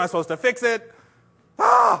you? Am I supposed to fix it?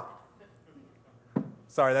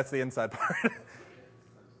 Sorry, that's the inside part.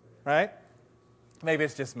 Right? Maybe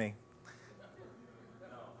it's just me.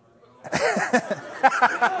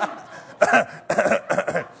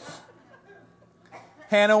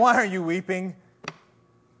 Hannah, why are you weeping?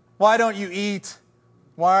 Why don't you eat?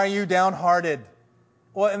 Why are you downhearted?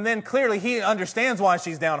 Well, and then clearly he understands why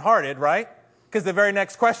she's downhearted, right? Because the very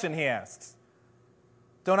next question he asks,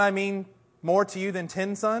 don't I mean more to you than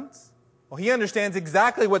 10 sons? Well, he understands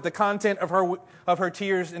exactly what the content of her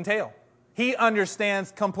tears entail. He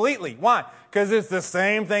understands completely. Why? Because it's the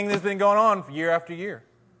same thing that's been going on year after year.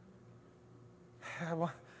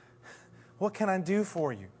 What can I do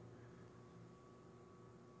for you?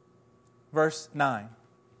 Verse 9.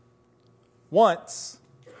 Once,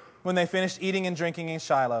 when they finished eating and drinking in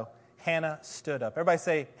Shiloh, Hannah stood up. Everybody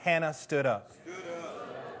say, Hannah stood up. Stood up.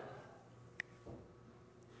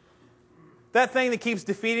 That thing that keeps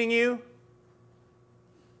defeating you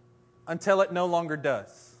until it no longer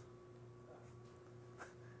does.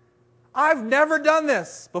 I've never done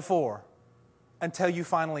this before until you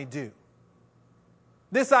finally do.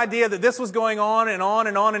 This idea that this was going on and on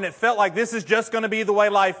and on, and it felt like this is just going to be the way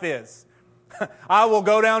life is. I will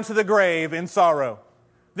go down to the grave in sorrow.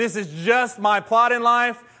 This is just my plot in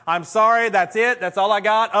life. I'm sorry, that's it. That's all I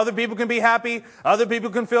got. Other people can be happy. Other people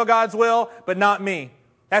can feel God's will, but not me.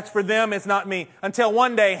 That's for them, it's not me. Until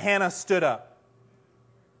one day, Hannah stood up.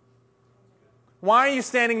 Why are you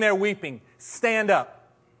standing there weeping? Stand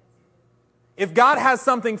up. If God has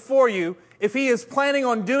something for you, if He is planning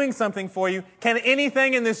on doing something for you, can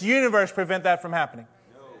anything in this universe prevent that from happening?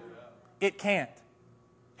 No. It can't.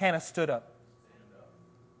 Hannah stood up.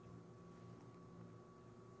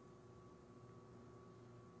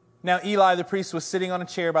 Now Eli the priest was sitting on a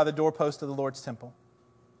chair by the doorpost of the Lord's temple.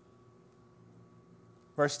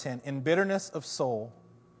 Verse 10, in bitterness of soul,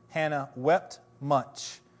 Hannah wept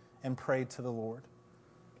much and prayed to the Lord.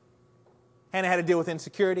 Hannah had to deal with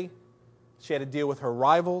insecurity. She had to deal with her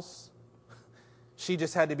rivals. She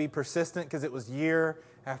just had to be persistent because it was year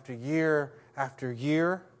after year after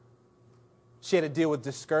year. She had to deal with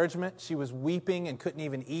discouragement. She was weeping and couldn't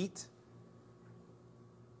even eat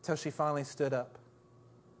until she finally stood up.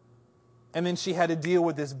 And then she had to deal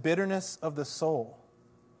with this bitterness of the soul.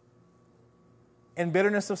 In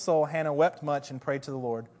bitterness of soul, Hannah wept much and prayed to the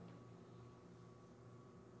Lord.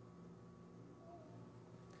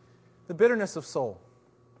 The bitterness of soul.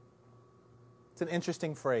 It's an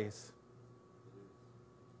interesting phrase.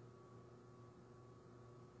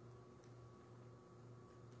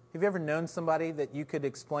 Have you ever known somebody that you could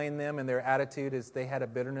explain them and their attitude as they had a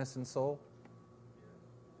bitterness in soul?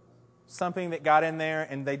 Something that got in there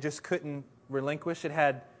and they just couldn't relinquish. It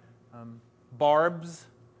had barbs.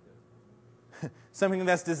 Something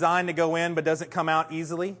that's designed to go in but doesn't come out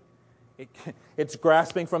easily. It's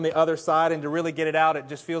grasping from the other side, and to really get it out, it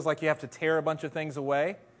just feels like you have to tear a bunch of things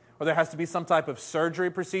away. Or there has to be some type of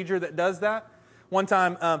surgery procedure that does that. One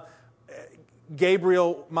time,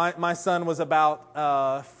 Gabriel, my son, was about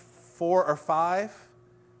 4 or 5.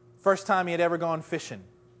 First time he had ever gone fishing.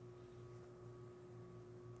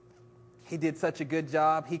 He did such a good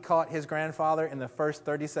job. He caught his grandfather in the first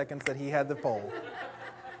 30 seconds that he had the pole.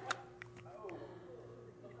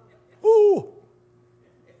 Ooh!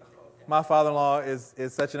 My father-in-law is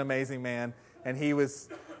such an amazing man, and he was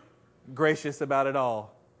gracious about it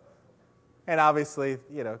all. And obviously,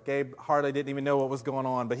 Gabe hardly didn't even know what was going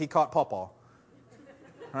on, but he caught Pawpaw.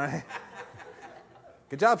 Right?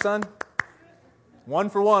 Good job, son. 1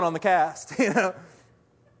 for 1 on the cast. There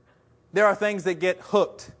are things that get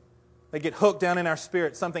hooked. They get hooked down in our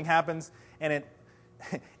spirit. Something happens, and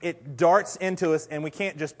it darts into us, and we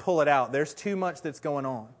can't just pull it out. There's too much that's going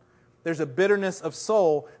on. There's a bitterness of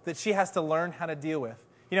soul that she has to learn how to deal with.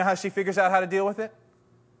 You know how she figures out how to deal with it?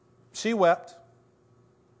 She wept,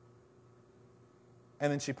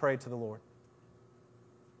 and then she prayed to the Lord.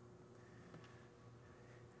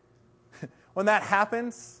 When that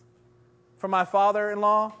happens for my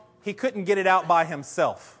father-in-law, he couldn't get it out by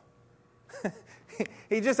himself.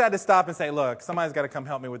 He just had to stop and say, look, somebody's got to come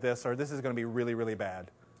help me with this, or this is going to be really, really bad.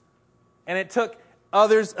 And it took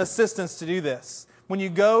others' assistance to do this. When you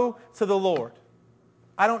go to the Lord,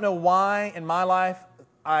 I don't know why in my life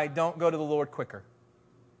I don't go to the Lord quicker.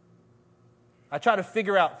 I try to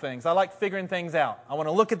figure out things. I like figuring things out. I want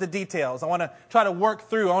to look at the details. I want to try to work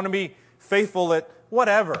through. I want to be faithful at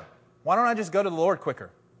whatever. Why don't I just go to the Lord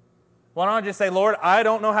quicker? Why don't I just say, Lord, I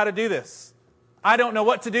don't know how to do this. I don't know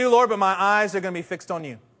what to do, Lord, but my eyes are going to be fixed on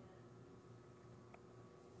you.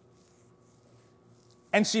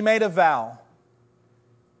 And she made a vow.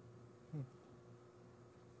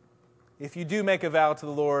 If you do make a vow to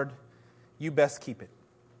the Lord, you best keep it.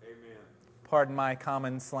 Amen. Pardon my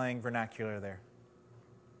common slang vernacular there.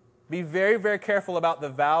 Be very, very careful about the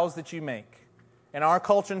vows that you make. In our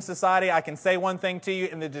culture and society, I can say one thing to you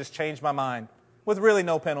and then just change my mind with really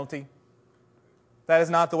no penalty. That is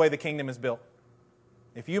not the way the kingdom is built.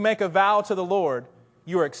 If you make a vow to the Lord,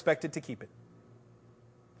 you are expected to keep it.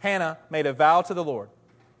 Hannah made a vow to the Lord.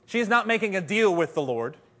 She's not making a deal with the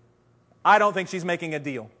Lord. I don't think she's making a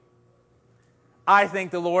deal. I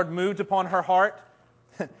think the Lord moved upon her heart.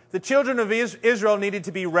 The children of Israel needed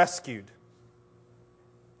to be rescued.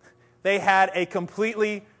 They had a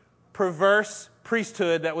completely perverse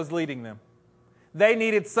priesthood that was leading them. They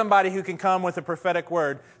needed somebody who can come with a prophetic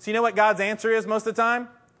word. So you know what God's answer is most of the time?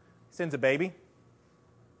 He sends a baby.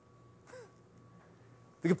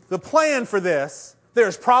 The plan for this,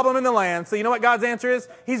 there's problem in the land. So you know what God's answer is?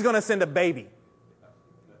 He's going to send a baby.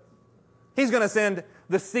 He's going to send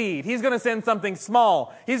the seed. He's going to send something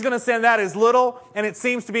small. He's going to send that as little, and it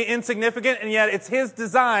seems to be insignificant, and yet it's His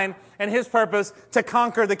design and His purpose to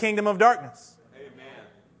conquer the kingdom of darkness.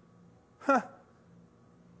 Amen.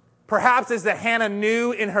 Perhaps as that Hannah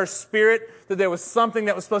knew in her spirit that there was something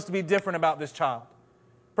that was supposed to be different about this child.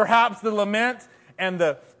 Perhaps the lament and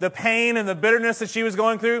the pain and the bitterness that she was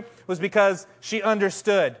going through was because she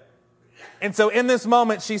understood. And so in this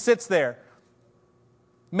moment, she sits there,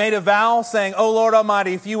 made a vow saying, "Oh Lord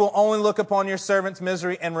Almighty, if you will only look upon your servant's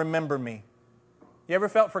misery and remember me." You ever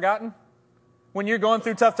felt forgotten? When you're going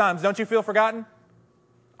through tough times, don't you feel forgotten?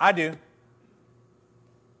 I do.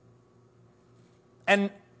 And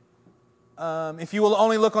if you will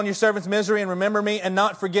only look on your servant's misery and remember me and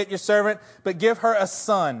not forget your servant, but give her a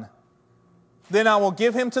son, then I will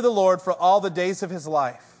give him to the Lord for all the days of his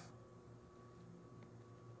life.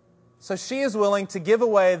 So she is willing to give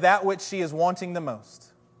away that which she is wanting the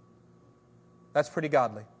most. That's pretty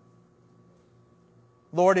godly.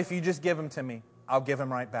 Lord, if you just give him to me, I'll give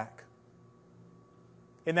him right back.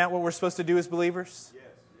 Isn't that what we're supposed to do as believers? Yes.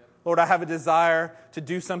 Lord, I have a desire to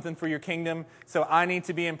do something for your kingdom, so I need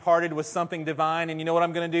to be imparted with something divine, and you know what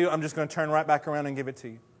I'm going to do? I'm just going to turn right back around and give it to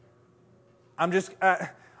you.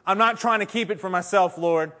 I'm not trying to keep it for myself,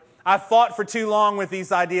 Lord. I've fought for too long with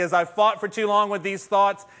these ideas. I've fought for too long with these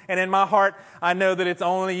thoughts, and in my heart, I know that it's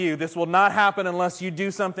only you. This will not happen unless you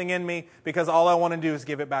do something in me, because all I want to do is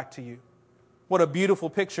give it back to you. What a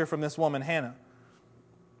beautiful picture from this woman, Hannah.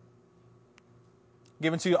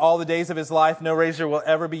 Given to you all the days of his life, no razor will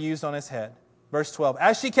ever be used on his head. Verse 12,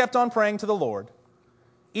 as she kept on praying to the Lord,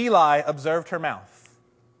 Eli observed her mouth.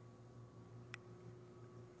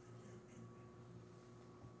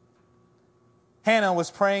 Hannah was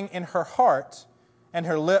praying in her heart, and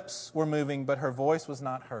her lips were moving, but her voice was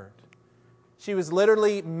not heard. She was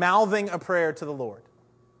literally mouthing a prayer to the Lord.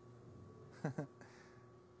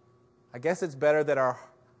 I guess it's better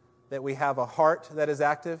that we have a heart that is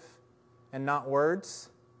active and not words,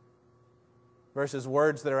 versus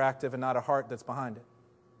words that are active and not a heart that's behind it.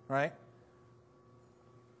 Right?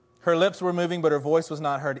 Her lips were moving, but her voice was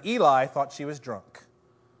not heard. Eli thought she was drunk.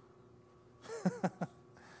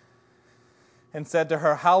 And said to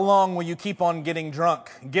her, "How long will you keep on getting drunk?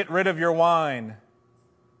 Get rid of your wine."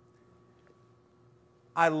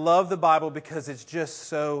 I love the Bible because it's just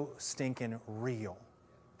so stinking real.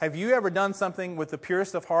 Have you ever done something with the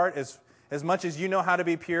purest of heart, as much as you know how to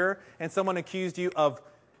be pure, and someone accused you of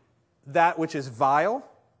that which is vile?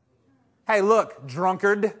 Hey, look,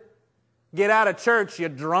 drunkard. Get out of church, you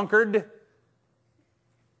drunkard.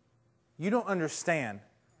 You don't understand.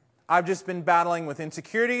 I've just been battling with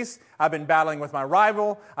insecurities. I've been battling with my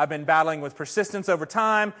rival. I've been battling with persistence over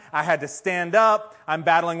time. I had to stand up. I'm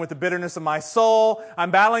battling with the bitterness of my soul.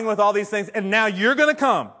 I'm battling with all these things. And now you're going to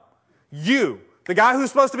come. You, the guy who's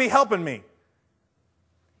supposed to be helping me.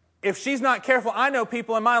 If she's not careful, I know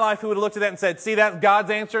people in my life who would have looked at that and said, "See, that's God's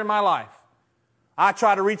answer in my life. I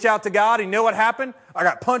try to reach out to God, and you know what happened? I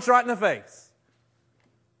got punched right in the face."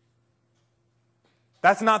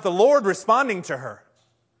 That's not the Lord responding to her.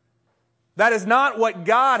 That is not what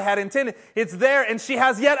God had intended. It's there, and she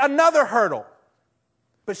has yet another hurdle.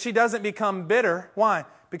 But she doesn't become bitter. Why?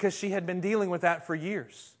 Because she had been dealing with that for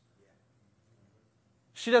years.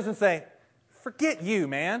 She doesn't say, "Forget you,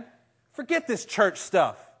 man. Forget this church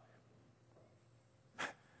stuff. You're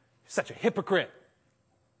such a hypocrite."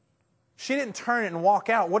 She didn't turn it and walk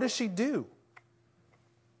out. What does she do?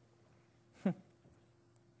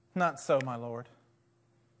 Not so, my Lord.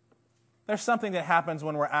 There's something that happens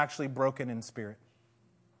when we're actually broken in spirit.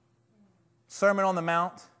 Sermon on the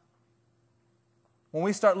Mount. When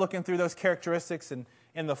we start looking through those characteristics, and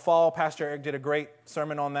in the fall, Pastor Eric did a great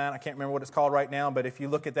sermon on that. I can't remember what it's called right now, but if you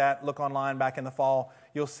look at that, look online back in the fall,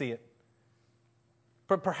 you'll see it.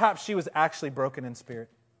 But perhaps she was actually broken in spirit.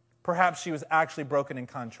 Perhaps she was actually broken and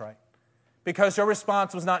contrite. Because her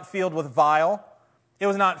response was not filled with vile. It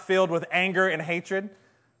was not filled with anger and hatred.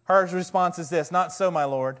 Her response is this: "Not so, my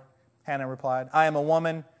Lord," Hannah replied. "I am a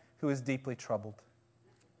woman who is deeply troubled."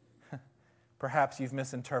 Perhaps you've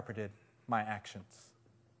misinterpreted my actions.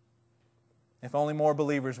 If only more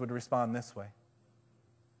believers would respond this way.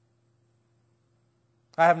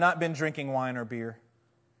 "I have not been drinking wine or beer.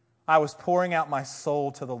 I was pouring out my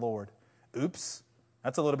soul to the Lord." Oops,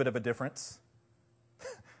 that's a little bit of a difference.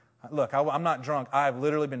 Look, I'm not drunk. I've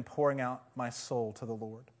literally been pouring out my soul to the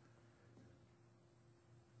Lord.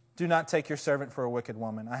 "Do not take your servant for a wicked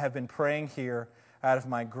woman. I have been praying here out of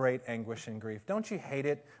my great anguish and grief." Don't you hate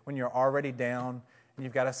it when you're already down and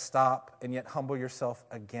you've got to stop and yet humble yourself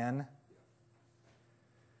again?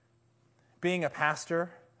 Being a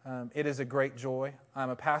pastor, it is a great joy.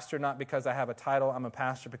 I'm a pastor not because I have a title. I'm a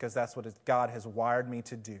pastor because that's what God has wired me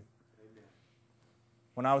to do. Amen.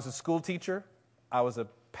 When I was a school teacher, I was a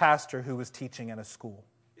pastor who was teaching at a school.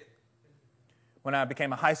 When I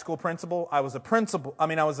became a high school principal, I was a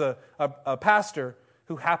pastor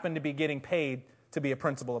who happened to be getting paid to be a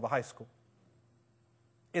principal of a high school.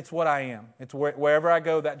 It's what I am. It's wherever I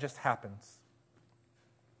go, that just happens.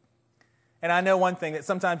 And I know one thing, that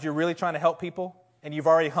sometimes you're really trying to help people, and you've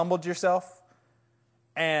already humbled yourself,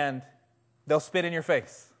 and they'll spit in your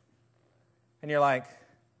face. And you're like,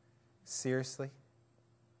 seriously?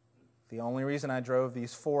 The only reason I drove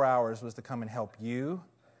these 4 hours was to come and help you,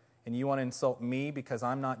 and you want to insult me because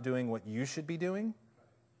I'm not doing what you should be doing?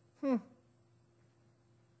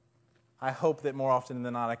 I hope that more often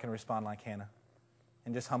than not I can respond like Hannah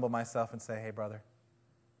and just humble myself and say, hey, brother.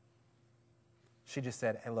 She just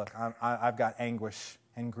said, hey, look, I've got anguish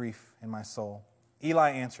and grief in my soul.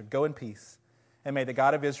 Eli answered, go in peace, and may the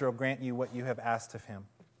God of Israel grant you what you have asked of him.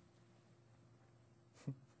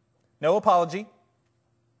 No apology.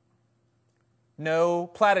 No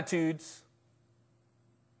platitudes.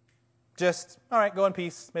 Just, all right, go in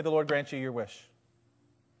peace. May the Lord grant you your wish.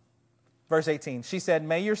 Verse 18, she said,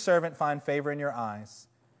 may your servant find favor in your eyes.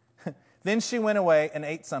 Then she went away and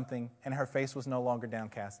ate something, and her face was no longer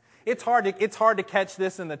downcast. It's hard to catch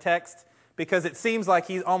this in the text because it seems like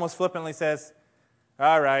he almost flippantly says,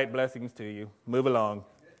 all right, blessings to you. Move along.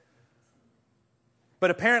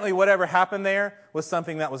 But apparently whatever happened there was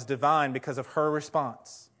something that was divine because of her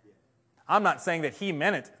response. I'm not saying that he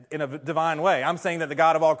meant it in a divine way. I'm saying that the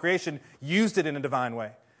God of all creation used it in a divine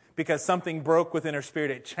way because something broke within her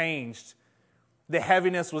spirit. It changed. The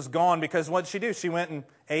heaviness was gone because what did she do? She went and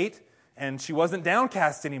ate, and she wasn't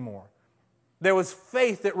downcast anymore. There was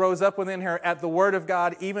faith that rose up within her at the Word of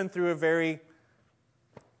God, even through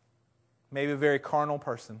maybe a very carnal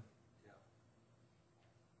person.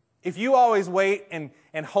 If you always wait and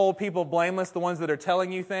hold people blameless, the ones that are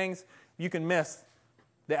telling you things, you can miss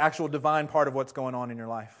the actual divine part of what's going on in your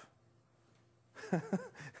life.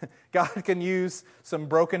 God can use some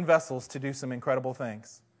broken vessels to do some incredible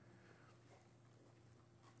things.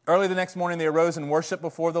 Early the next morning, they arose and worshiped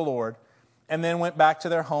before the Lord, and then went back to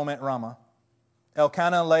their home at Ramah.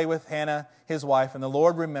 Elkanah lay with Hannah, his wife, and the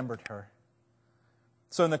Lord remembered her.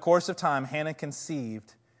 So in the course of time, Hannah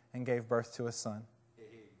conceived and gave birth to a son.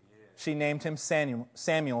 She named him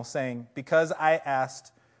Samuel, saying, because I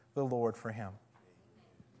asked the Lord for him.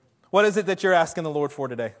 What is it that you're asking the Lord for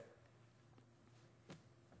today?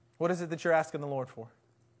 What is it that you're asking the Lord for?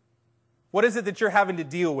 What is it that you're having to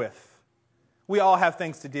deal with? We all have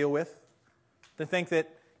things to deal with. To think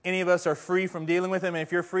that any of us are free from dealing with them, and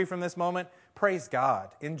if you're free from this moment, praise God.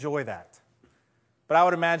 Enjoy that. But I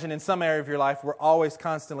would imagine in some area of your life, we're always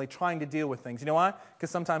constantly trying to deal with things. You know why? Because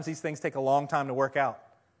sometimes these things take a long time to work out.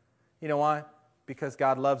 You know why? Because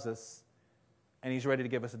God loves us, and He's ready to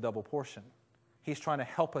give us a double portion. He's trying to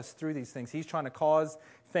help us through these things. He's trying to cause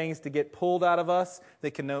things to get pulled out of us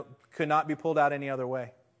that could not be pulled out any other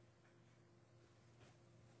way.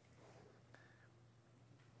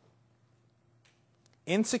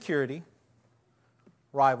 Insecurity,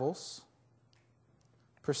 rivals,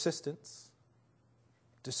 persistence,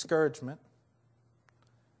 discouragement,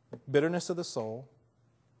 bitterness of the soul,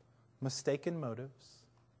 mistaken motives,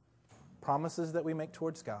 promises that we make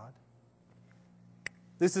towards God.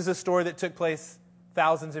 This is a story that took place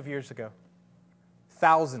thousands of years ago.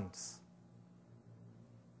 Thousands.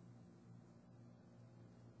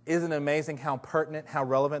 Isn't it amazing how pertinent, how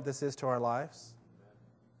relevant this is to our lives?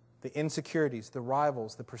 The insecurities, the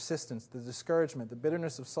rivals, the persistence, the discouragement, the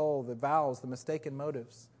bitterness of soul, the vows, the mistaken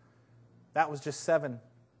motives. That was just 7.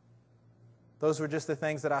 Those were just the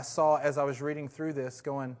things that I saw as I was reading through this,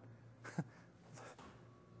 going,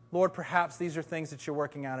 Lord, perhaps these are things that you're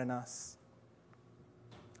working out in us.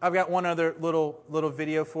 I've got one other little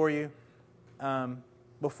video for you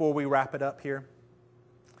before we wrap it up here.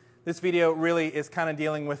 This video really is kind of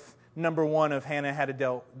dealing with number 1 of Hannah had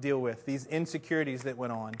to deal with, these insecurities that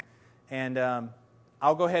went on. And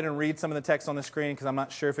I'll go ahead and read some of the text on the screen because I'm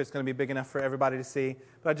not sure if it's going to be big enough for everybody to see.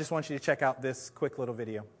 But I just want you to check out this quick little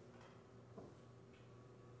video.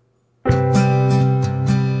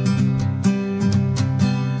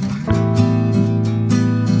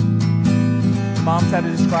 Moms had to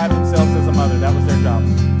describe themselves as a mother. That was their job.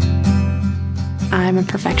 I'm a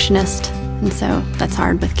perfectionist, and so that's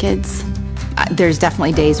hard with kids. There's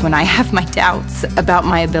definitely days when I have my doubts about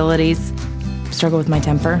my abilities. Struggle with my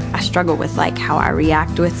temper. I struggle with how I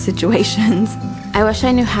react with situations. I wish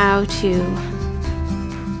I knew how to,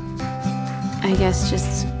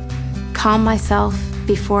 just calm myself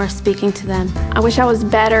before speaking to them. I wish I was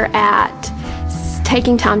better at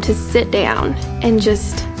taking time to sit down and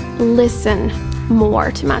just listen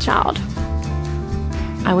more to my child.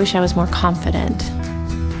 I wish I was more confident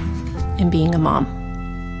in being a mom.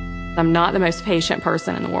 I'm not the most patient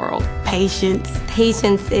person in the world. Patience.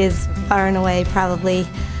 Patience is far and away probably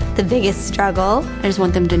the biggest struggle. I just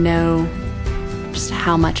want them to know just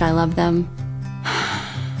how much I love them.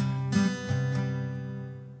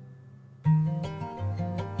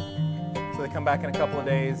 So they come back in a couple of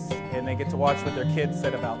days and they get to watch what their kids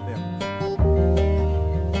said about them.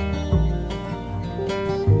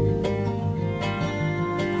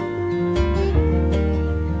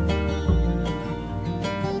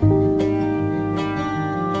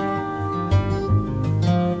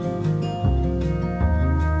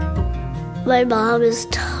 My mom is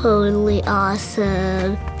totally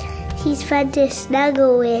awesome. She's fun to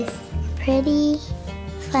snuggle with. Pretty,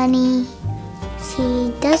 funny.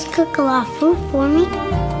 She does cook a lot of food for me.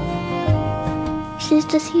 She's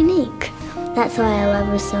just unique. That's why I love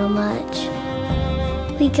her so much.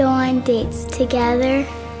 We go on dates together.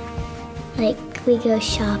 Like, we go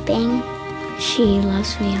shopping. She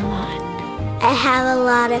loves me a lot. I have a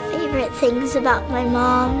lot of favorite things about my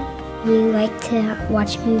mom. We like to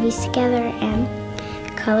watch movies together and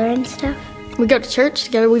color and stuff. We go to church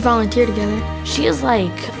together. We volunteer together. She is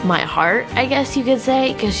like my heart, I guess you could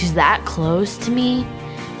say, because she's that close to me.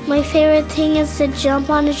 My favorite thing is to jump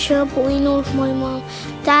on a trampoline with my mom.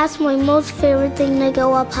 That's my most favorite thing, to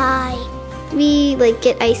go up high. We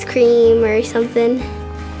get ice cream or something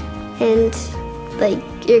and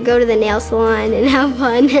you go to the nail salon and have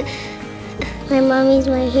fun. My mommy's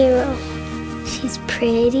my hero. She's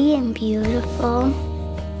pretty and beautiful.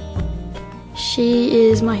 She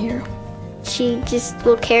is my hero. She just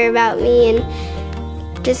will care about me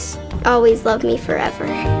and just always love me forever.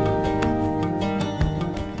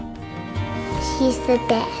 She's the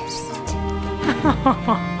best.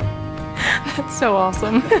 That's so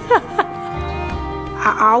awesome.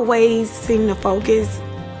 I always seem to focus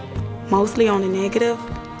mostly on the negative,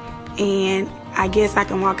 and I guess I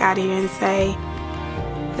can walk out here and say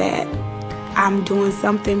that I'm doing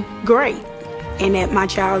something great and that my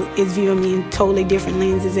child is viewing me in totally different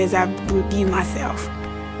lenses as I view myself.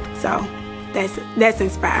 So that's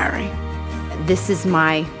inspiring. This is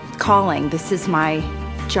my calling. This is my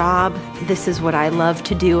job. This is what I love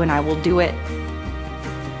to do, and I will do it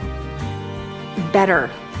better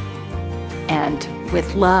and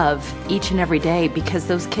with love each and every day, because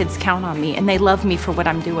those kids count on me and they love me for what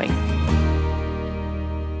I'm doing.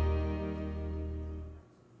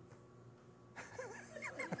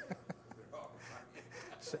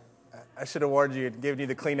 I should have warned you and given you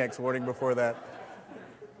the Kleenex warning before that.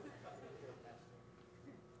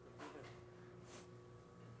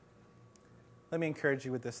 Let me encourage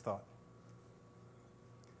you with this thought.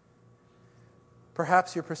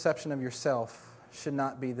 Perhaps your perception of yourself should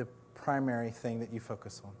not be the primary thing that you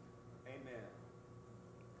focus on. Amen.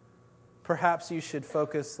 Perhaps you should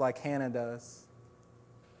focus like Hannah does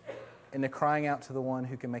into crying out to the one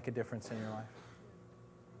who can make a difference in your life.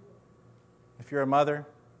 If you're a mother,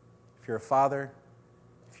 if you're a father,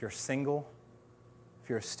 if you're single, if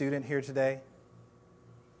you're a student here today,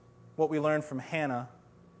 what we learned from Hannah,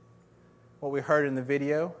 what we heard in the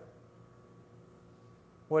video,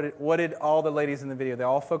 what did all the ladies in the video? They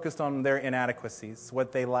all focused on their inadequacies,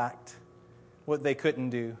 what they lacked, what they couldn't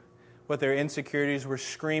do, what their insecurities were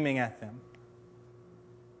screaming at them.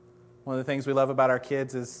 One of the things we love about our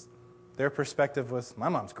kids is their perspective was, my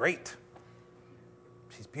mom's great.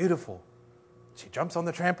 She's beautiful. She jumps on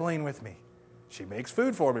the trampoline with me. She makes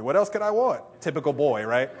food for me. What else could I want? Typical boy,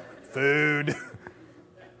 right? Food.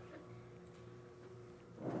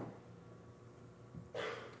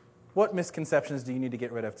 What misconceptions do you need to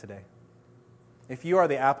get rid of today? If you are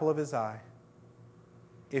the apple of his eye,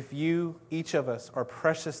 if you, each of us, are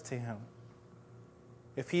precious to him,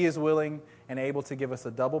 if he is willing and able to give us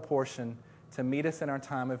a double portion to meet us in our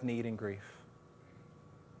time of need and grief,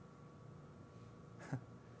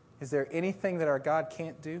 is there anything that our God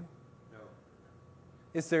can't do? No.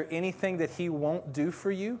 Is there anything that he won't do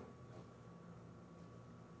for you?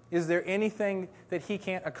 Is there anything that he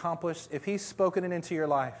can't accomplish if he's spoken it into your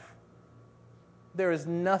life? There is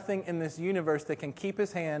nothing in this universe that can keep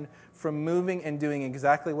his hand from moving and doing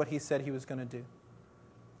exactly what he said he was going to do.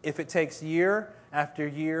 If it takes year after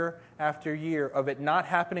year after year of it not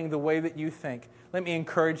happening the way that you think, let me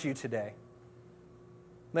encourage you today.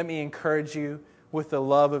 Let me encourage you with the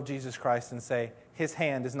love of Jesus Christ and say, his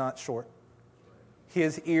hand is not short.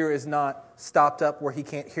 His ear is not stopped up where he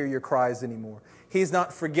can't hear your cries anymore. He's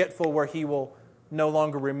not forgetful where he will no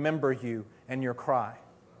longer remember you and your cry.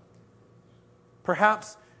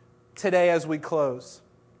 Perhaps today as we close,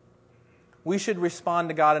 we should respond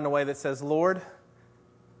to God in a way that says, Lord,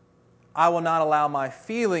 I will not allow my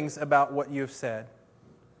feelings about what you've said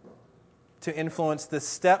to influence the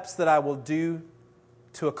steps that I will do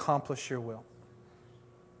to accomplish your will.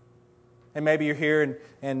 And maybe you're here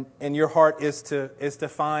and your heart is to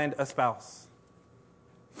find a spouse.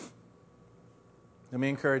 Let me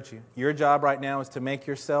encourage you. Your job right now is to make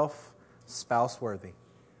yourself spouse-worthy.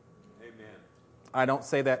 Amen. I don't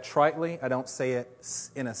say that tritely. I don't say it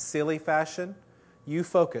in a silly fashion. You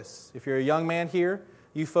focus. If you're a young man here,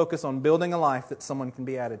 you focus on building a life that someone can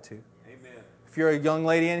be added to. Amen. If you're a young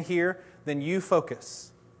lady in here, then you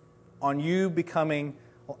focus on you becoming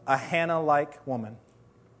a Hannah-like woman,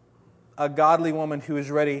 a godly woman who is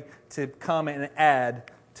ready to come and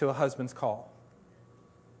add to a husband's call.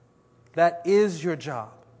 That is your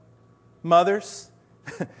job. Mothers,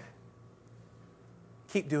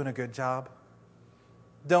 keep doing a good job.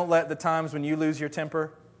 Don't let the times when you lose your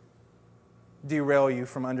temper derail you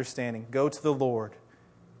from understanding. Go to the Lord.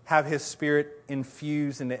 Have His Spirit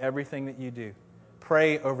infused into everything that you do.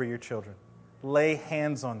 Pray over your children. Lay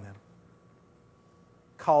hands on them.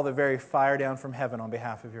 Call the very fire down from heaven on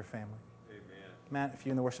behalf of your family. Amen. Matt, if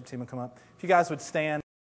you and the worship team would come up. If you guys would stand.